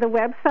 And the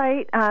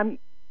website,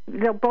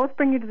 they'll both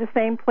bring you to the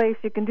same place.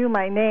 You can do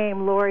my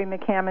name,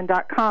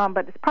 lauriemccammon.com,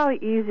 but it's probably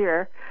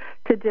easier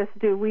to just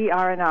do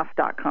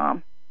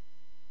weareenough.com.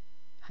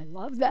 I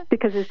love that.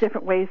 Because there's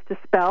different ways to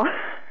spell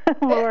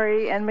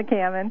Laurie and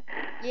McCammon.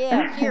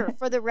 Yeah, here,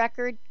 for the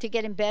record, to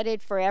get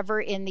embedded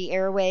forever in the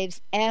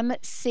airwaves,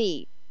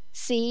 McCammon.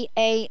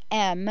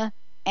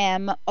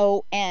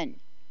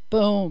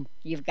 Boom,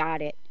 you've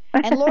got it.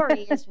 And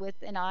Laurie is with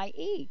an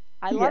IE.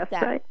 I love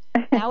that. Right.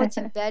 Now it's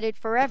embedded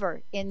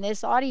forever in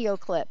this audio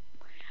clip.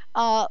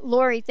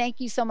 Laurie, thank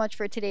you so much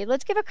for today.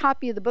 Let's give a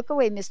copy of the book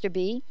away, Mr.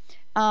 B.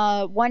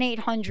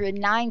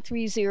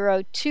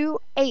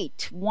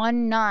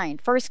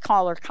 1-800-930-2819. First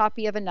caller,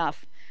 copy of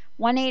Enough.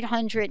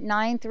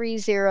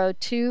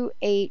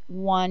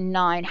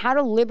 1-800-930-2819. How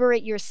to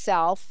liberate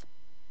yourself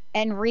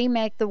and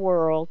remake the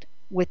world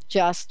with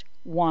just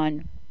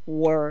one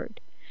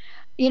word.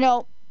 You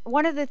know,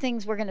 one of the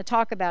things we're going to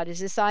talk about is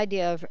this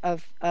idea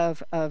of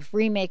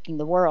remaking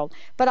the world.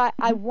 But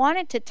I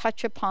wanted to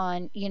touch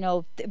upon, you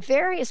know,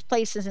 various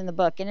places in the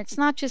book, and it's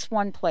not just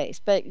one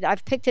place, but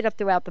I've picked it up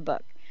throughout the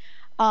book.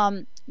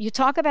 You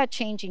talk about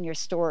changing your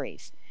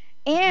stories,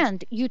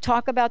 and you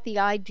talk about the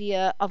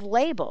idea of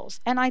labels.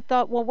 And I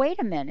thought, well, wait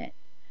a minute.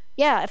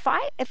 Yeah,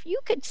 if you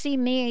could see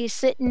me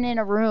sitting in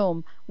a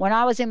room when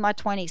I was in my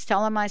 20s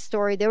telling my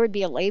story, there would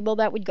be a label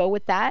that would go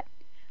with that.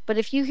 But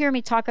if you hear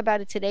me talk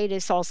about it today,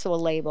 there's also a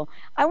label.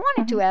 I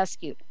wanted to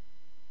ask you,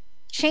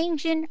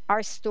 changing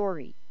our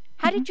story.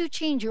 How did you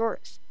change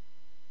yours?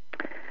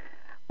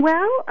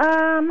 Well,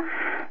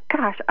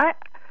 gosh, I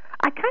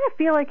kind of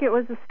feel like it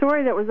was a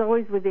story that was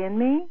always within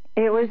me.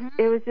 It was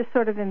just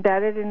sort of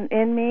embedded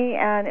in me,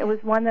 and it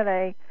was one that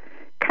I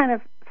kind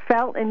of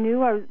felt and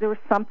knew there was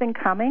something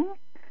coming,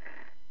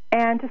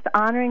 and just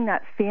honoring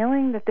that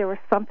feeling that there was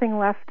something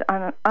left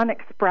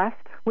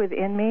unexpressed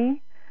within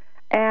me.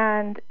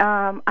 And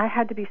I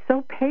had to be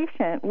so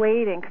patient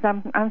waiting,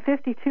 because I'm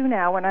 52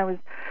 now. When I was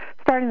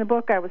starting the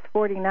book, I was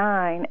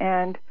 49,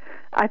 and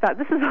I thought,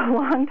 this is a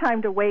long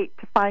time to wait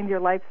to find your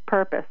life's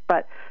purpose,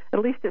 but at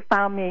least it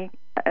found me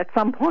at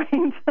some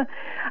point.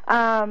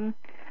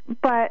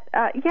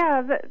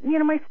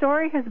 My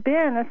story has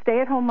been a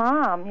stay-at-home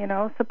mom,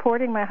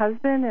 supporting my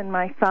husband and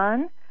my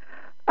son,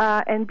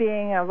 and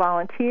being a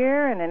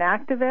volunteer and an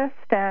activist.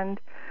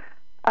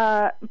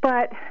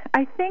 But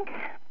I think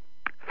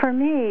for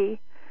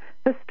me,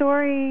 the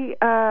story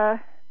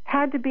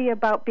had to be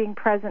about being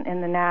present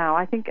in the now.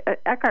 I think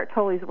Eckhart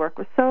Tolle's work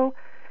was so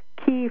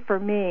key for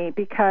me,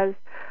 because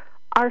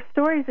our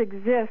stories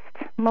exist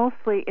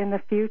mostly in the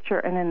future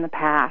and in the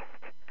past.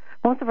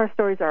 Most of our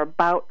stories are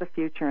about the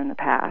future and the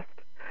past.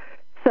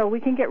 So we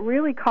can get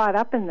really caught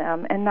up in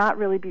them and not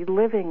really be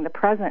living the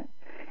present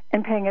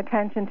and paying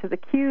attention to the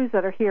cues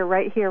that are here,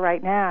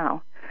 right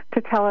now,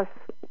 to tell us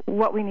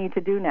what we need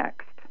to do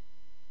next.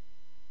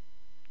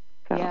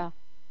 So. Yeah.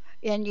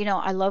 And,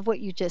 I love what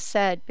you just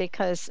said,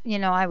 because,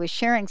 I was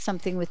sharing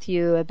something with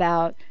you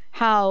about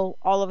how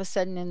all of a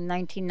sudden in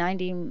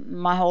 1990,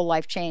 my whole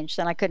life changed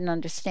and I couldn't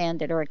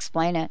understand it or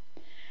explain it.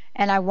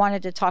 And I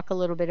wanted to talk a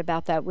little bit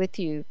about that with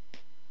you.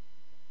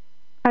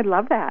 I'd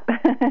love that.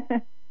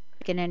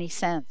 In any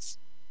sense.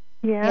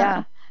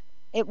 Yeah.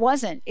 It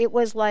wasn't. It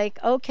was like,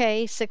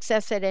 okay,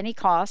 success at any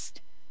cost,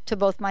 to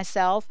both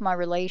myself, my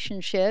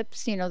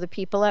relationships, the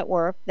people at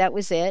work. That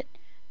was it.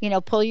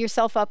 Pull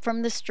yourself up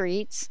from the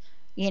streets,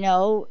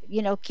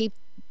 keep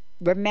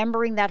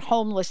remembering that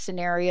homeless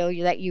scenario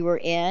that you were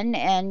in,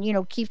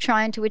 and keep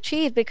trying to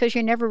achieve, because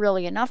you're never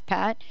really enough,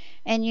 Pat.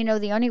 And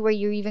the only way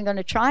you're even going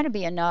to try to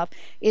be enough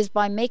is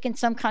by making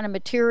some kind of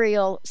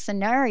material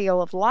scenario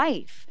of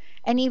life.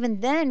 And even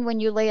then, when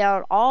you lay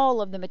out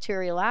all of the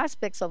material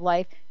aspects of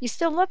life, you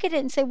still look at it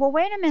and say, well,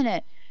 wait a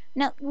minute,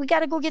 now we got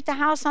to go get the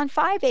house on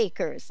 5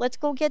 acres, let's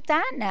go get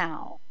that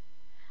now.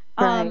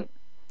 Right.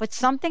 But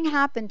something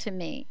happened to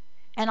me,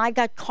 and I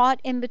got caught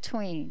in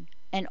between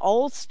an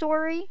old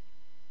story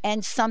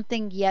and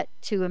something yet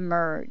to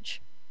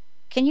emerge.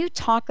 Can you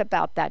talk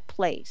about that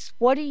place?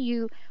 What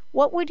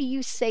would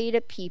you say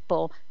to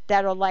people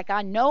that are like,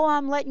 I know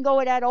I'm letting go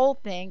of that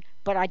old thing,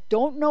 but I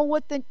don't know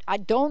what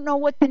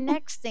the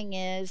next thing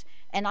is,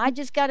 and I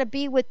just got to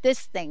be with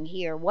this thing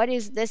here. What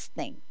is this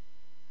thing?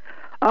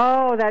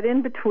 Oh, that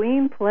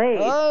in-between place.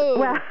 Oh,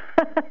 well,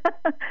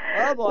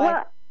 oh boy.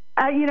 Well,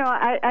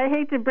 I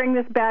hate to bring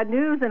this bad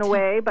news in a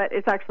way, but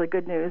it's actually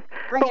good news.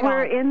 But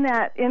we're in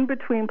that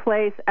in-between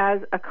place as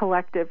a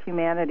collective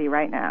humanity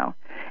right now.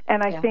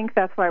 And I think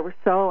that's why we're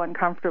so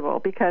uncomfortable,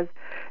 because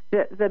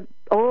the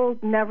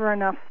old never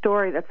enough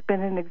story that's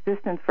been in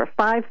existence for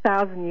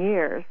 5,000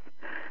 years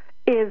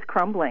is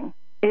crumbling,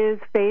 is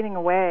fading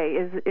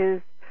away,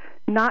 is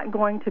not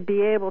going to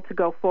be able to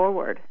go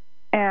forward.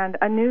 And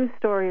a new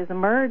story is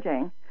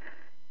emerging.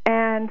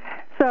 And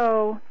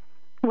so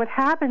what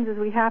happens is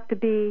we have to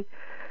be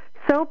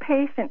so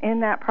patient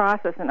in that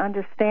process and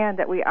understand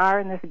that we are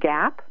in this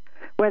gap,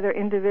 whether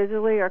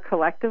individually or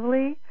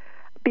collectively.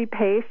 Be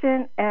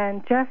patient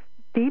and just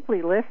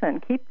deeply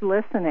listen. Keep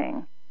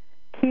listening.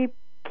 Keep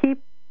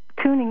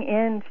tuning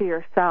in to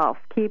yourself.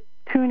 Keep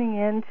tuning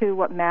into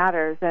what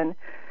matters, and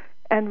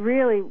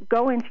really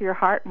go into your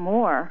heart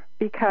more,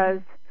 because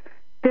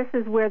this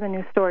is where the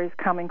new story is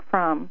coming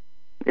from.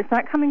 It's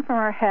not coming from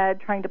our head,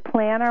 trying to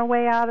plan our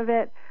way out of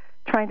it,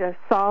 trying to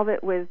solve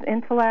it with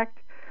intellect.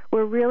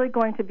 We're really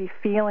going to be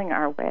feeling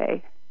our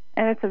way,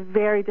 and it's a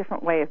very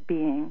different way of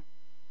being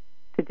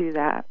to do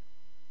that.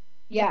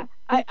 Yeah,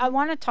 I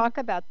want to talk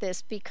about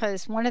this,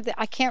 because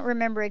I can't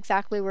remember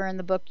exactly where in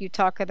the book you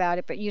talk about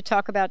it, but you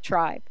talk about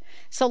tribe.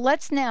 So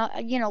let's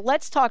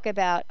talk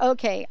about,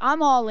 okay,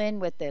 I'm all in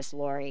with this,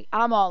 Laurie.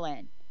 I'm all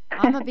in.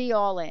 I'm going to be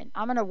all in.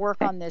 I'm going to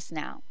work on this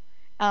now.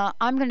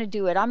 I'm going to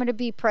do it. I'm going to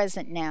be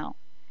present now.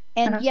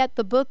 And yet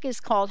the book is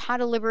called How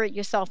to Liberate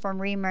Yourself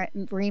from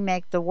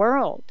Remake the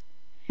World.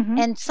 Mm-hmm.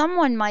 And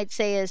someone might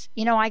say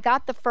I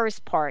got the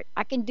first part.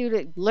 I can do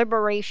the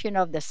liberation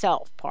of the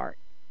self part.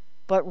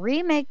 But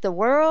remake the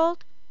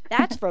world,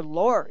 that's for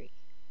Laurie.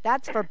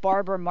 That's for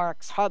Barbara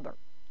Marx Hubbard.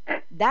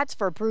 That's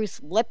for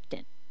Bruce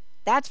Lipton.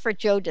 That's for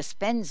Joe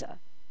Dispenza.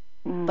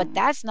 But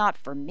that's not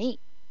for me.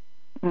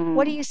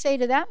 What do you say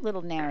to that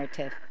little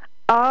narrative?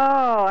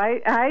 Oh,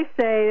 I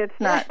say it's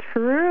not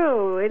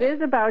true. It is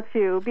about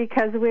you,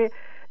 because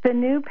the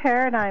new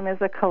paradigm is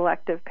a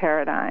collective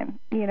paradigm.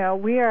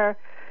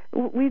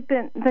 We've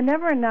been, the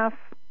never enough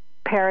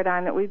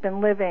paradigm that we've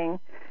been living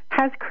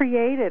has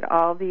created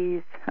all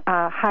these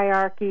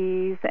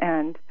hierarchies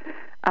and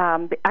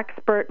the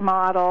expert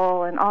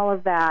model and all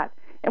of that.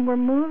 And we're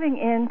moving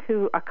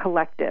into a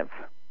collective,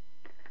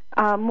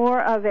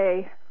 more of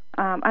a,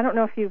 I don't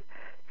know if you've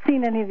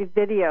seen any of the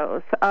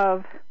videos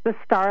of the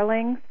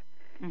starlings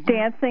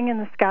dancing in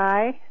the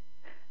sky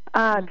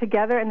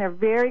together, and they're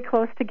very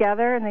close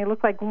together, and they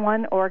look like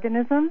one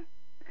organism,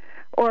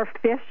 or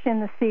fish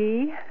in the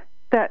sea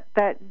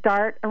that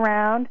dart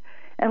around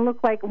and look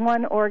like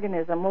one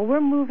organism. Well, we're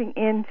moving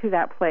into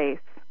that place,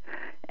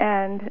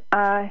 and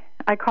I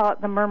call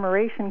it the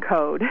murmuration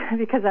code,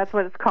 because that's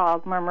what it's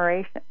called,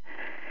 murmuration.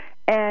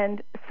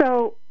 And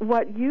so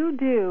what you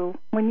do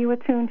when you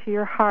attune to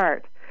your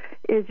heart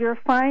is you're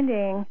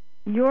finding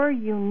your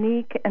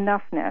unique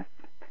enoughness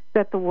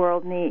that the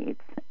world needs,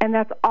 and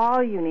that's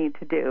all you need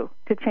to do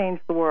to change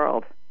the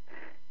world.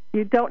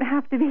 You don't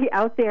have to be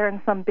out there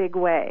in some big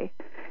way.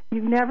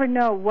 You never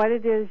know what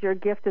it is your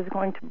gift is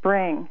going to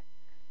bring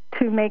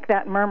to make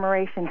that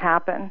murmuration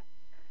happen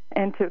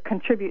and to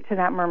contribute to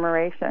that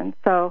murmuration.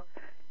 So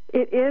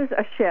it is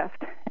a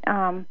shift,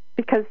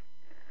 because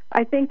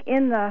I think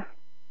in the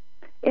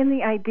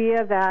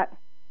idea that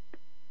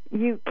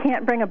you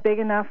can't bring a big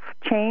enough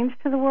change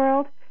to the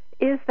world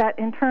is that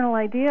internal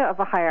idea of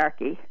a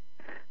hierarchy,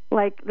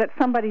 like that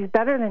somebody's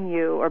better than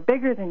you or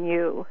bigger than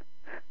you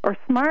or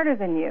smarter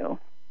than you.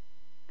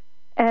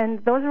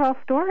 And those are all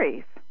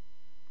stories.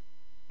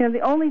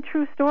 The only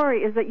true story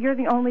is that you're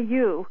the only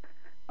you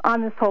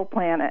on this whole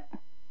planet.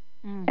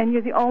 And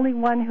you're the only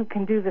one who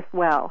can do this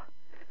well,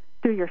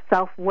 do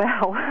yourself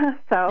well.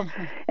 So,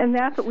 and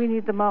that's what we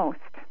need the most.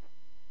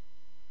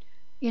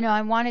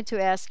 I wanted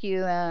to ask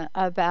you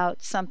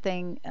about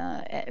something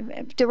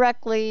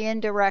directly,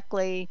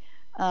 indirectly.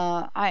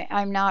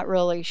 I'm not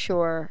really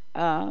sure.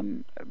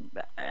 I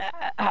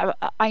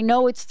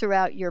know it's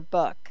throughout your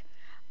book,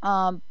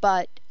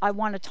 but I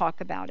want to talk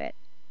about it.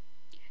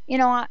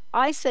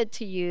 I said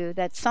to you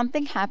that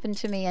something happened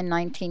to me in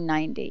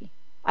 1990.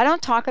 I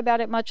don't talk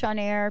about it much on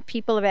air.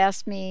 People have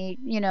asked me,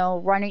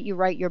 why don't you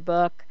write your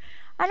book?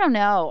 I don't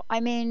know. I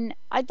mean,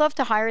 I'd love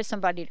to hire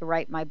somebody to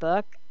write my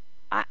book.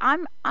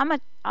 I'm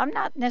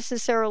not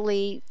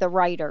necessarily the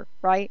writer,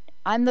 right?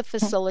 I'm the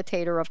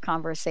facilitator of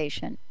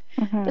conversation.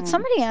 Mm-hmm. But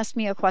somebody asked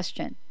me a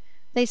question.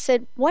 They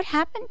said, what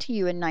happened to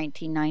you in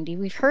 1990?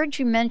 We've heard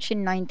you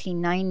mention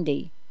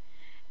 1990.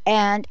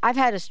 And I've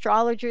had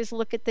astrologers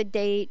look at the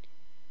date,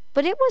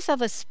 but it was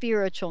of a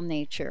spiritual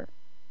nature.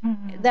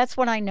 Mm-hmm. That's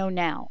what I know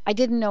now. I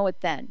didn't know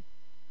it then.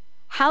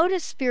 How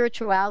does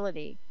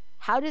spirituality,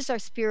 how does our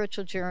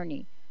spiritual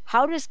journey,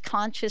 how does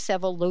conscious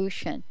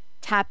evolution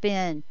tap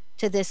in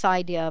to this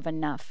idea of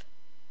enough?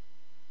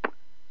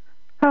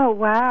 Oh,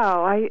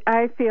 wow.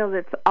 I feel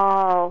it's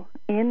all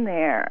in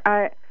there.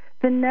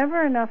 The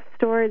never enough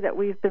story that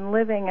we've been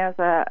living as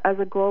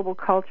a global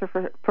culture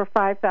for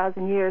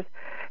 5,000 years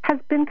has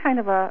been kind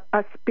of a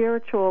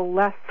spiritual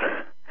less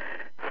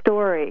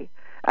story.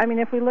 I mean,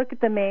 if we look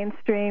at the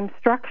mainstream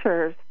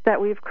structures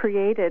that we've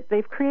created,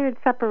 they've created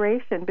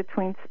separation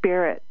between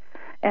spirit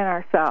and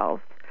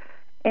ourselves.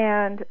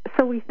 And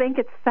so we think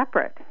it's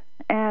separate.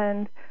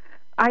 And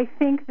I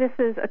think this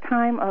is a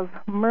time of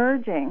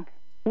merging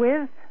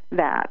with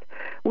that,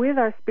 with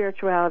our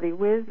spirituality,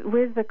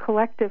 with the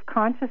collective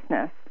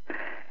consciousness,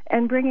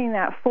 and bringing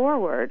that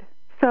forward.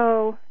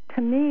 So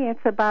to me,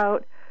 it's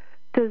about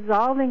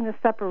dissolving the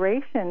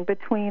separation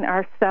between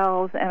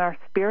ourselves and our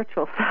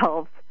spiritual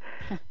selves,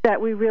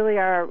 that we really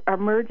are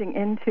merging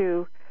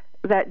into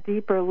that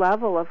deeper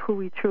level of who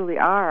we truly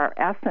are, our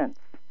essence.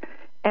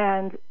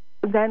 And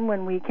then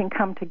when we can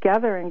come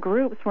together in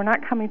groups, we're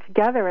not coming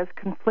together as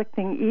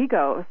conflicting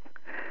egos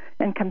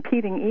and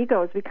competing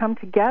egos. We come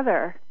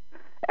together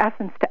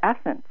essence to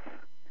essence.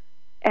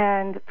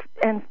 And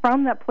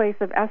from that place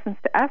of essence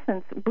to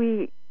essence,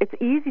 it's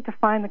easy to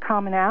find the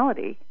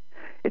commonality.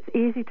 It's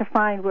easy to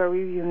find where we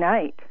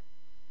unite.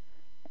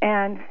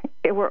 And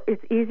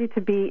it's easy to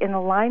be in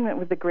alignment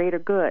with the greater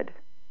good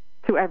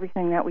through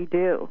everything that we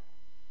do.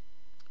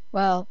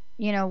 Well,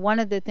 one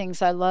of the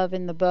things I love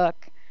in the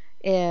book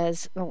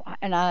is,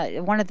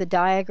 one of the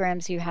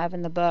diagrams you have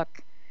in the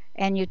book,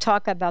 and you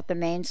talk about the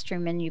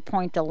mainstream and you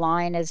point the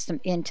line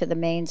into the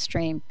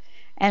mainstream.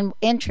 And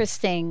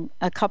interesting,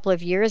 a couple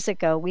of years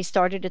ago, we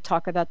started to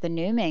talk about the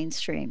new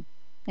mainstream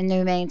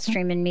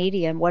in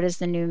media, and what is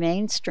the new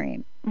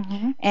mainstream?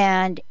 Mm-hmm.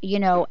 And,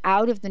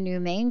 out of the new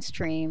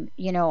mainstream,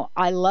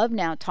 I love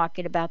now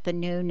talking about the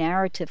new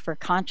narrative for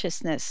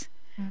consciousness,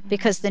 mm-hmm.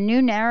 because the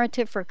new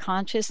narrative for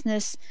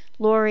consciousness,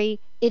 Laurie,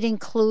 it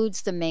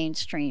includes the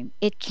mainstream.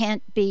 It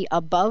can't be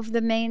above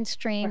the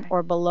mainstream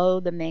or below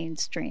the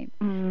mainstream.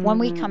 Mm-hmm. When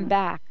we come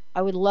back,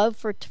 I would love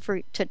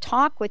to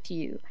talk with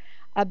you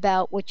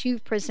about what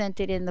you've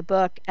presented in the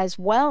book, as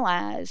well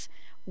as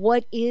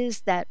what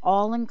is that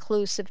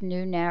all-inclusive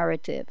new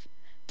narrative.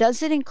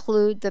 Does it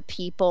include the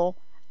people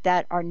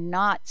that are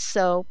not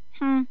so,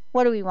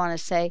 what do we want to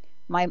say?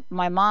 My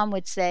mom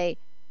would say,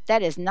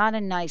 that is not a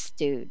nice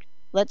dude.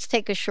 Let's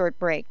take a short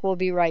break. We'll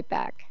be right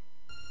back.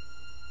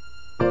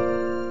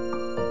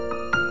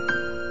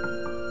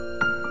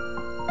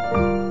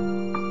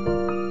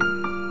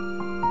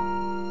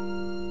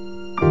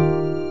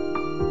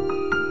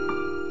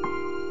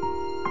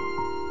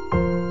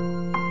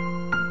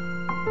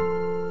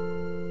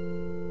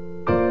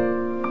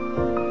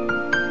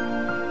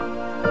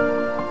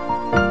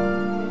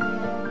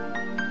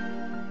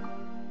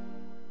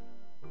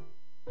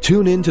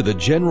 Tune in to The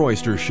Jen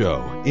Royster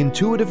Show,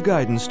 intuitive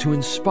guidance to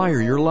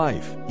inspire your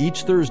life,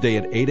 each Thursday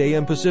at 8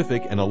 a.m.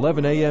 Pacific and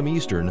 11 a.m.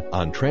 Eastern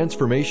on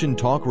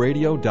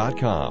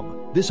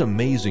TransformationTalkRadio.com. This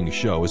amazing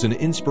show is an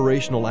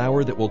inspirational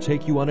hour that will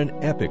take you on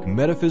an epic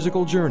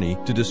metaphysical journey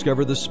to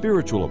discover the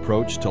spiritual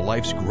approach to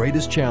life's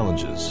greatest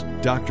challenges.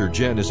 Dr.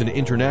 Jen is an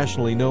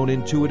internationally known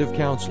intuitive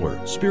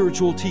counselor,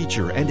 spiritual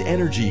teacher, and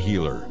energy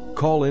healer.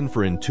 Call in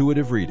for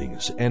intuitive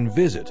readings and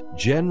visit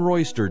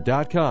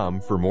JenRoyster.com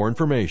for more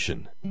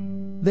information.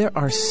 There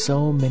are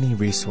so many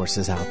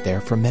resources out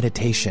there for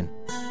meditation.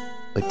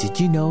 But did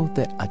you know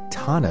that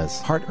Atana's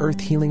Heart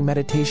Earth Healing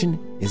Meditation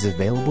is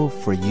available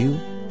for you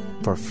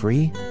for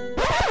free?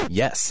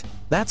 Yes,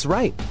 that's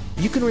right.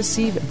 You can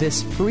receive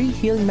this free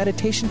healing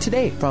meditation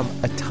today from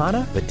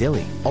Atana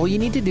Vadili. All you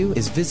need to do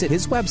is visit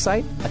his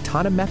website,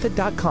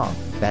 atanamethod.com.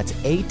 That's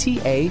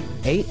ATAANA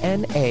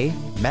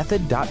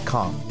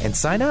method.com, and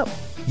sign up.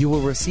 You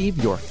will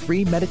receive your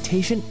free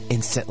meditation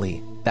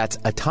instantly. That's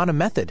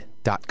atanamethod.com.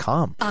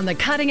 On the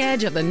cutting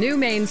edge of the new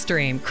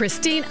mainstream,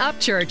 Christine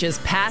Upchurch is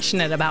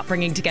passionate about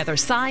bringing together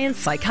science,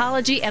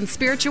 psychology, and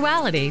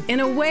spirituality in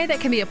a way that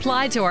can be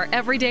applied to our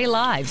everyday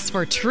lives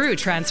for true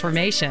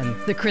transformation.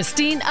 The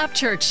Christine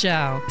Upchurch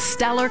Show,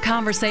 stellar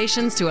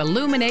conversations to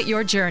illuminate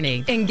your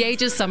journey,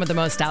 engages some of the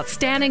most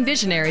outstanding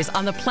visionaries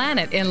on the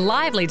planet in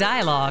lively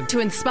dialogue to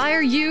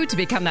inspire you to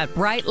become that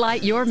bright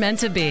light you're meant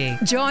to be.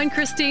 Join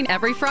Christine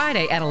every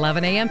Friday at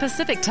 11 a.m.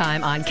 Pacific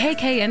Time on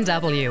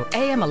KKNW,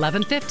 AM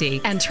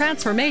 1150, and Transformation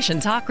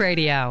Talk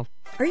Radio.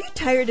 Are you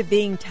tired of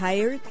being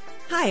tired?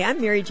 Hi,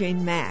 I'm Mary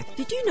Jane Mack.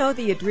 Did you know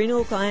the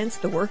adrenal glands,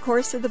 the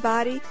workhorse of the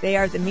body? They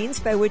are the means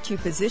by which you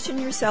position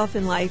yourself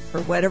in life for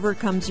whatever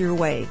comes your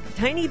way.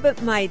 Tiny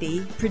but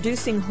mighty,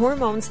 producing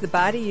hormones the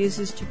body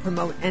uses to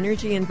promote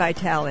energy and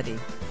vitality.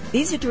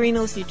 These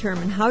adrenals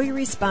determine how you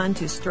respond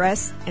to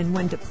stress, and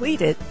when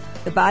depleted,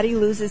 the body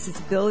loses its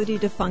ability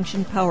to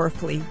function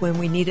powerfully when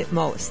we need it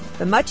most.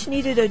 The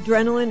much-needed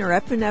adrenaline or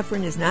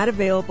epinephrine is not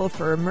available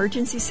for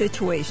emergency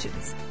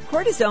situations.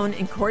 Cortisone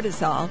and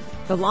cortisol,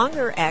 the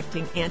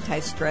longer-acting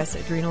anti-stress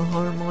adrenal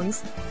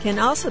hormones, can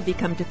also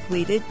become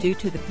depleted due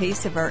to the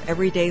pace of our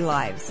everyday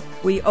lives.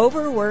 We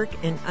overwork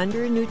and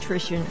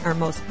undernutrition, our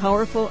most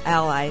powerful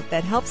ally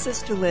that helps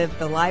us to live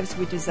the lives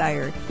we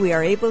desire. We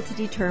are able to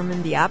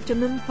determine the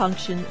optimum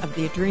function of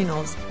the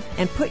adrenals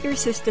and put your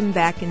system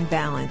back in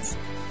balance.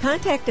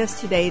 Contact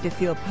us today to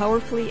feel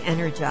powerfully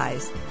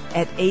energized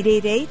at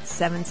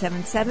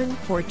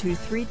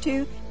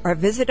 888-777-4232 or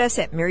visit us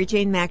at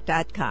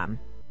maryjanemack.com.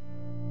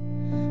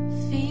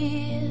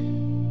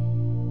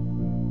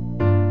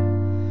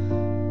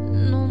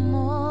 No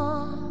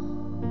more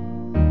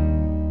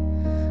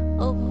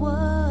of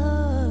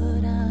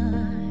what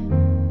I'm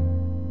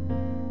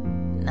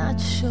not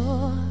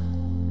sure.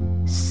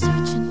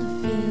 Searching to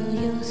feel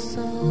your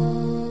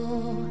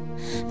soul,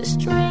 the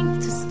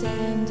strength to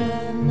stand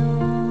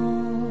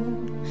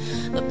alone,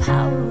 the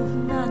power of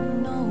not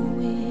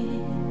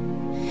knowing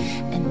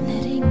and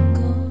letting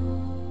go.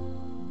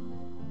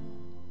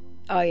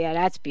 Oh, yeah,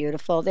 that's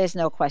beautiful. There's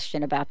no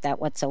question about that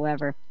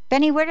whatsoever.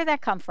 Benny, where did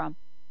that come from?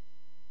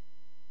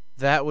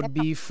 That would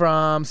be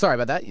from, sorry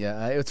about that.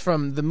 Yeah, it's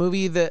from the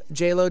movie that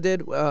J-Lo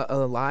did,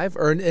 Alive,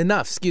 or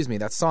Enough, excuse me.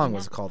 That song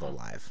was called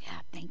Alive. Yeah,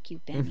 thank you,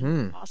 Benny.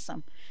 Mhm.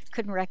 Awesome.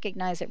 Couldn't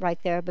recognize it right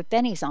there, but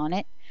Benny's on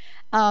it.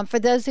 For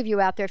those of you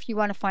out there, if you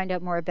want to find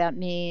out more about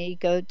me,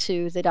 go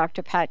to the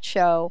Dr. Pat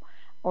Show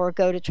or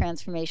go to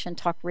Transformation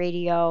Talk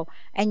Radio.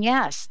 And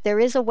yes, there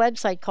is a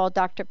website called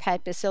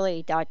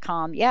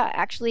drpatbasili.com. Yeah,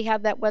 actually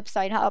have that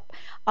website up.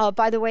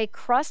 By the way,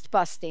 crust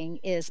busting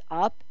is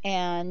up,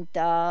 and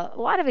a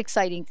lot of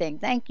exciting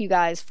things. Thank you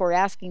guys for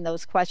asking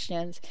those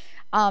questions.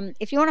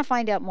 If you want to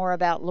find out more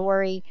about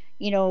Laurie,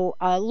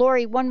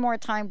 Laurie, one more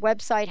time,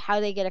 website,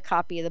 how they get a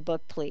copy of the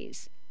book,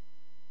 please.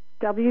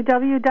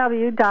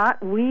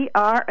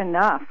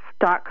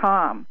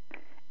 www.weareenough.com.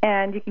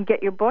 And you can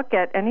get your book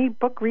at any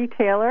book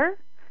retailer.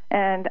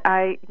 And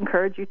I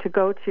encourage you to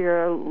go to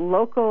your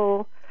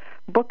local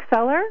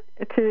bookseller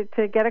to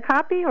get a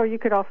copy, or you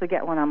could also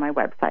get one on my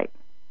website.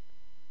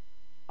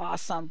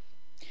 Awesome.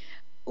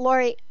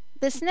 Laurie,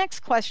 this next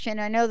question,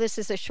 I know this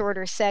is a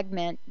shorter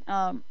segment.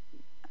 I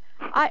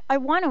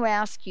want to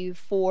ask you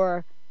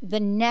for the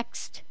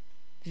next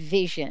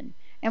vision.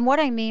 And what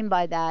I mean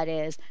by that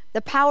is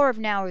the power of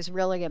now is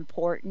really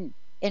important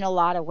in a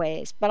lot of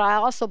ways, but I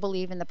also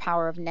believe in the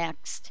power of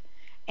next.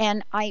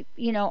 And I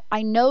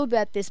know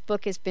that this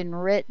book has been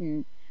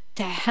written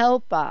to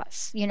help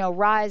us,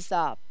 rise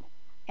up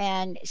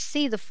and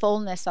see the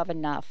fullness of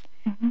enough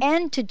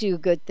and to do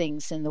good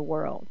things in the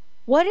world.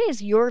 What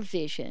is your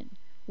vision?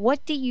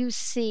 What do you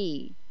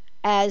see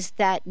as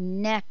that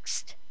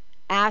next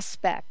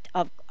aspect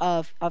of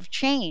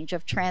change,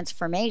 of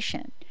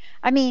transformation?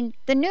 I mean,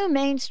 the new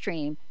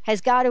mainstream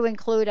has got to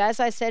include, as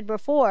I said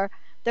before,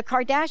 the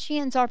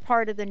Kardashians are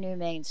part of the new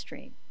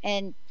mainstream,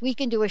 and we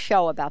can do a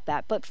show about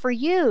that. But for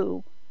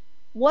you,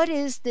 what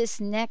is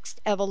this next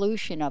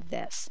evolution of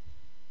this?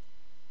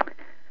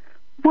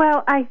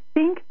 Well, I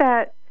think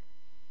that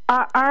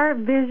our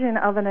vision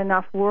of an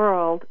enough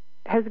world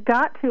has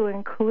got to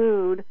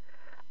include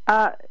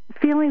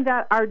feeling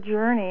that our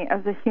journey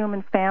as a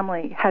human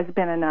family has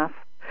been enough,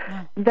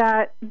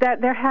 that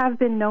there have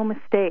been no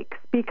mistakes,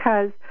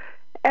 because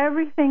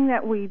everything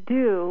that we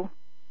do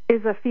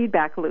is a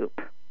feedback loop.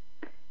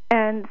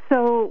 And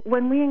so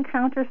when we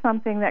encounter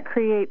something that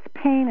creates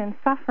pain and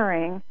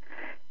suffering,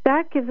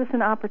 that gives us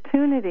an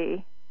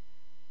opportunity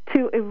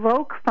to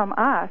evoke from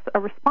us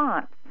a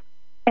response.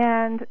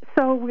 And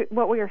so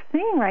what we are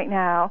seeing right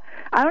now,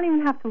 I don't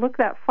even have to look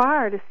that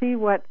far to see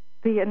what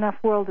the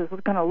enough world is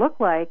going to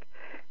look like,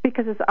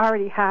 because it's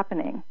already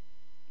happening.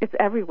 It's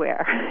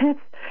everywhere.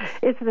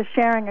 It's the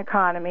sharing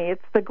economy.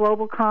 It's the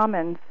global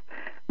commons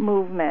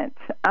movement.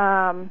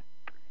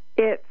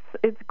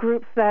 It's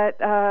groups that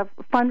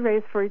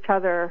fundraise for each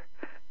other,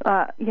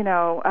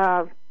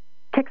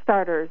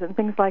 Kickstarters and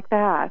things like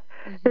that.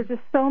 There's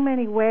just so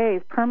many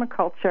ways,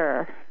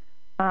 permaculture,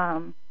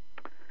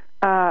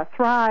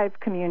 Thrive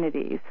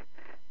communities,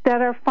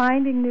 that are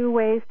finding new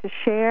ways to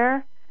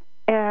share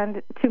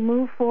and to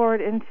move forward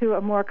into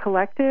a more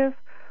collective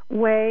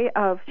way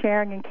of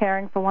sharing and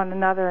caring for one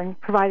another and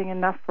providing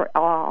enough for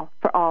all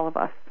of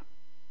us,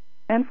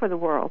 and for the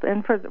world,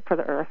 and for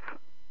the earth.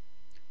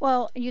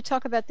 Well, you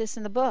talk about this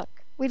in the book.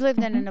 We live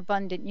in an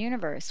abundant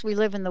universe. We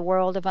live in the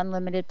world of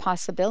unlimited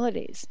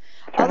possibilities.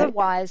 Right.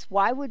 Otherwise,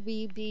 why would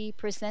we be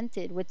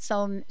presented with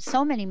so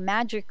many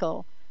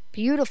magical,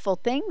 beautiful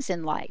things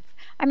in life?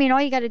 I mean,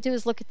 all you got to do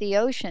is look at the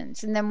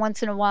oceans, and then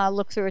once in a while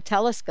look through a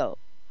telescope.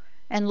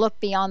 and look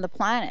beyond the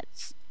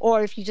planets.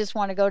 Or if you just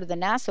want to go to the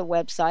NASA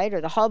website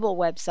or the Hubble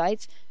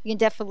websites, you can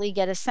definitely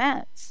get a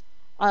sense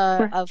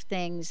of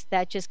things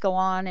that just go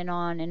on and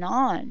on and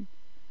on.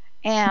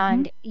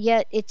 And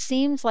yet it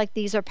seems like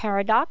these are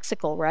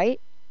paradoxical,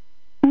 right?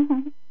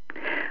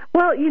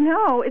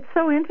 Well, it's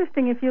so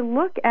interesting. If you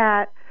look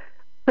at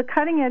the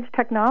cutting edge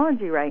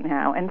technology right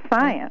now and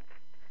science,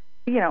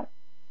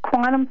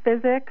 quantum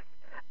physics,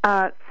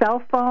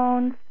 cell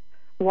phones,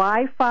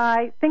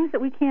 Wi-Fi, things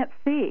that we can't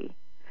see,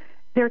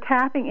 they're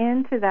tapping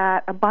into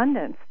that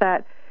abundance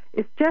that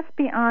is just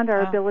beyond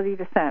our ability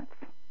to sense,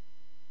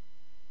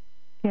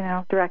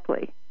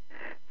 directly.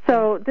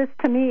 So this,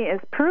 to me, is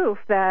proof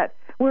that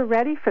we're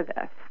ready for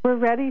this. We're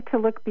ready to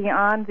look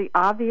beyond the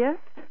obvious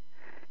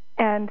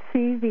and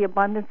see the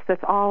abundance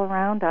that's all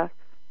around us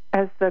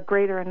as the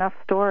greater enough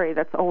story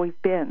that's always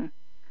been.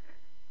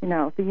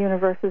 The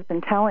universe has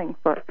been telling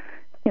for,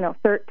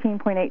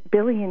 13.8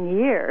 billion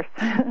years.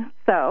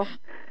 So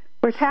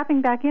we're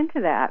tapping back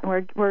into that,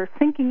 and we're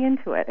sinking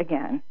into it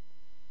again.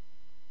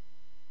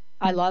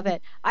 I love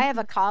it. I have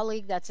a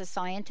colleague that's a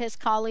scientist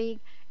colleague,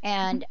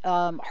 and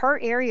her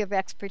area of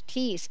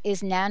expertise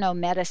is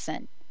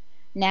nanomedicine,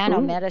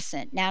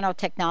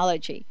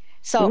 nanotechnology.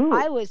 So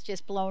I was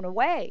just blown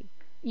away.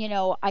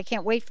 I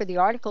can't wait for the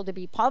article to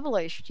be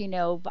published.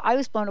 But I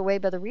was blown away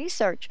by the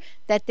research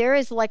that there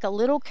is like a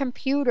little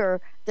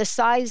computer the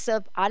size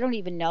of, I don't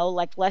even know,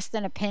 like less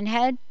than a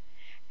pinhead.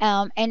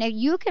 And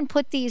you can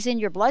put these in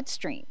your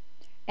bloodstream.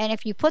 And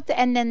if you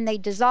and then they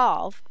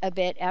dissolve a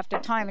bit after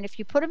time. And if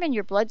you put them in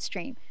your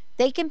bloodstream,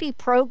 they can be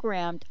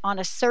programmed on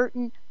a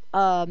certain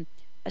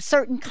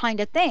kind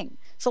of thing.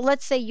 So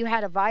let's say you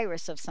had a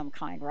virus of some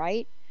kind,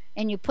 right?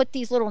 And you put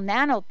these little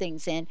nano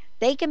things in,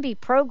 they can be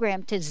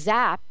programmed to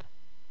zap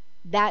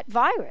that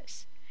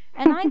virus.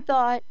 And I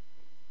thought,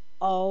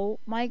 oh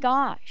my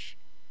gosh.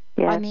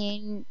 Yes. I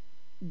mean,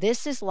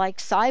 this is like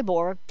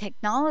cyborg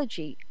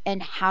technology,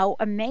 and how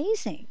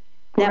amazing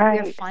that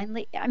we're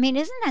finally,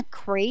 isn't that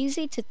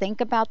crazy to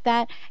think about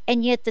that?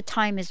 And yet the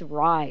time has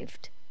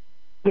arrived.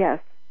 Yes.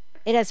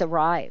 It has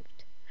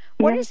arrived.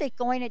 What is it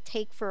going to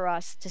take for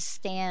us to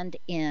stand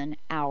in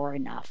our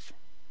enough?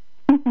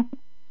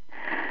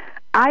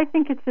 I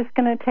think it's just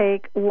going to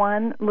take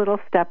one little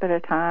step at a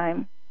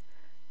time.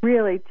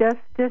 Really, just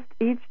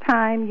each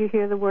time you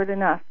hear the word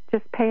enough,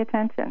 just pay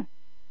attention.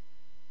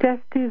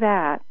 Just do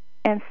that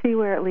and see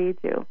where it leads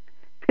you.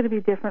 It's going to be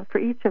different for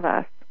each of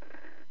us,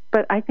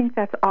 but I think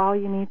that's all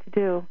you need to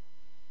do,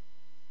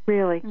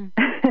 really.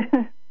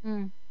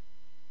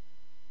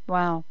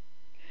 Wow.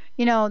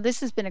 This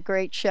has been a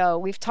great show.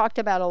 We've talked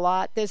about a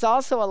lot. There's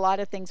also a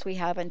lot of things we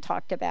haven't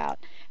talked about,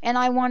 and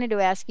I wanted to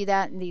ask you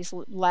that in these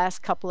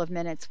last couple of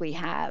minutes we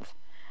have.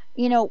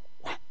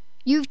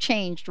 You've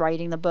changed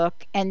writing the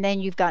book, and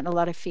then you've gotten a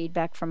lot of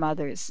feedback from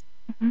others.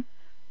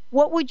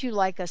 What would you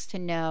like us to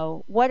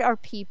know? What are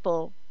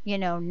people,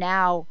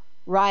 now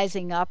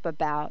rising up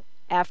about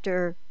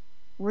after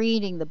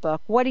reading the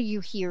book? What are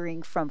you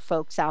hearing from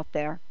folks out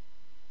there?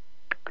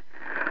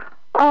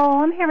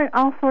 Oh, I'm hearing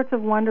all sorts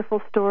of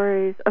wonderful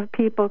stories of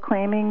people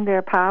claiming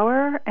their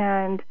power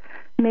and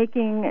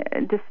making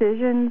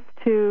decisions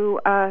to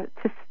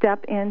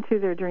step into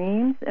their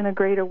dreams in a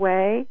greater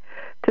way,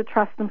 to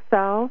trust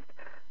themselves.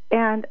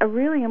 And a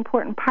really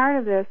important part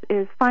of this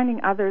is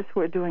finding others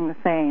who are doing the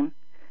same,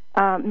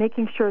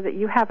 making sure that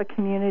you have a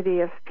community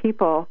of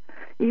people,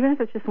 even if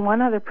it's just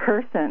one other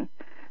person,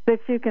 that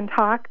you can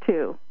talk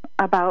to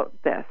about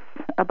this,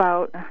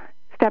 about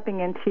stepping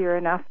into your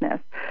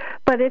enoughness.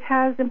 But it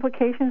has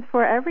implications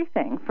for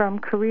everything, from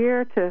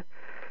career to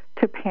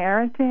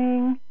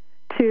parenting,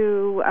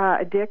 to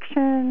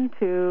addiction,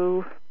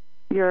 to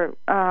your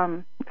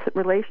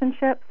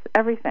relationships,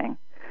 everything.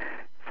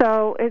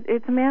 So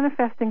it's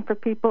manifesting for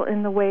people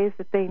in the ways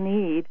that they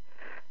need,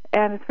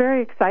 and it's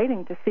very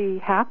exciting to see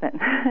happen.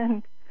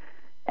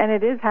 And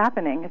it is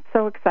happening. It's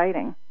so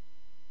exciting.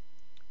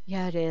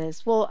 Yeah, it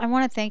is. Well, I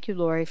want to thank you,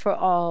 Laurie, for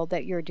all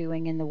that you're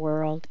doing in the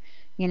world,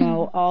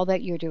 all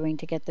that you're doing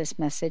to get this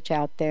message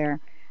out there.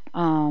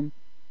 And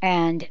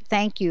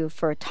thank you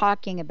for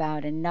talking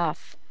about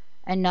enough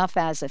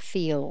as a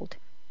field,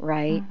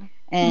 right?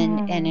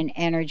 And an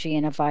energy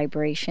and a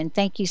vibration.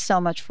 Thank you so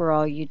much for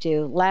all you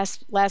do.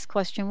 Last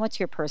question, what's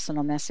your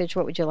personal message?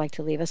 What would you like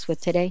to leave us with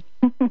today?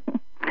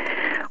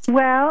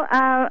 Well,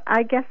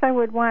 I guess I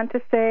would want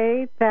to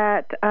say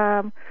that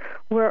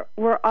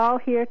we're all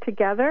here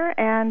together,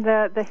 and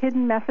the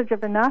hidden message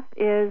of enough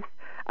is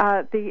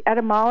the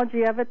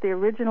etymology of it. The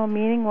original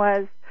meaning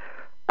was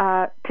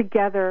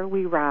together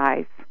we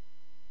rise.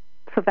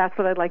 So that's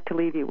what I'd like to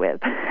leave you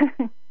with.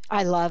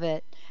 I love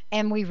it,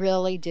 and we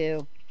really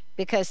do.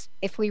 Because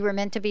if we were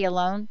meant to be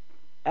alone,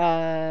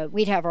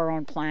 we'd have our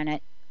own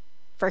planet,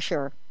 for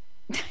sure.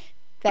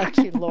 Thank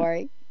you,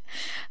 Laurie.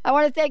 I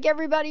want to thank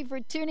everybody for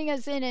tuning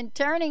us in and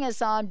turning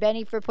us on.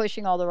 Benny for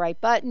pushing all the right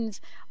buttons.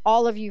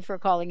 All of you for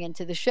calling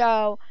into the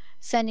show.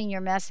 sending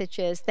your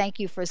messages. Thank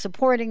you for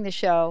supporting the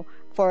show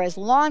for as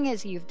long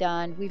as you've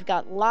done. We've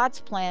got lots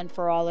planned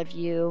for all of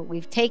you.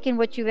 We've taken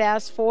what you've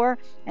asked for,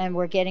 and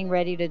we're getting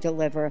ready to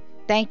deliver.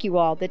 Thank you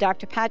all.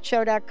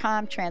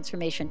 thedrpatshow.com,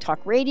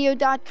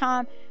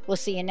 transformationtalkradio.com. We'll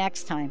see you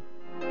next time.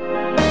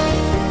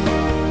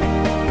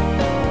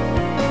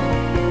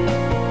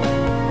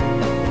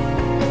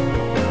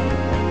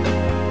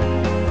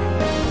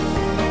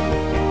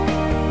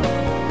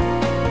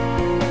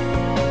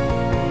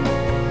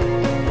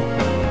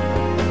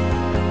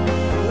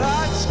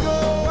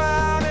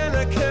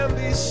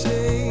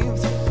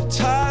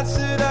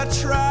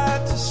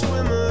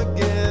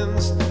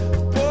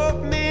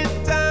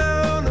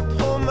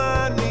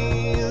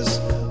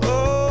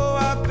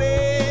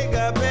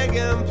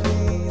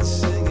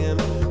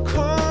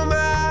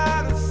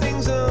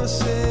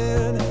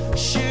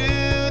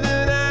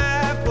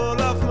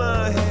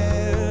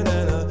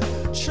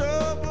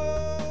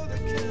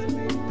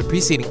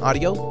 Preceding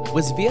audio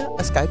was via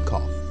a Skype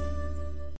call.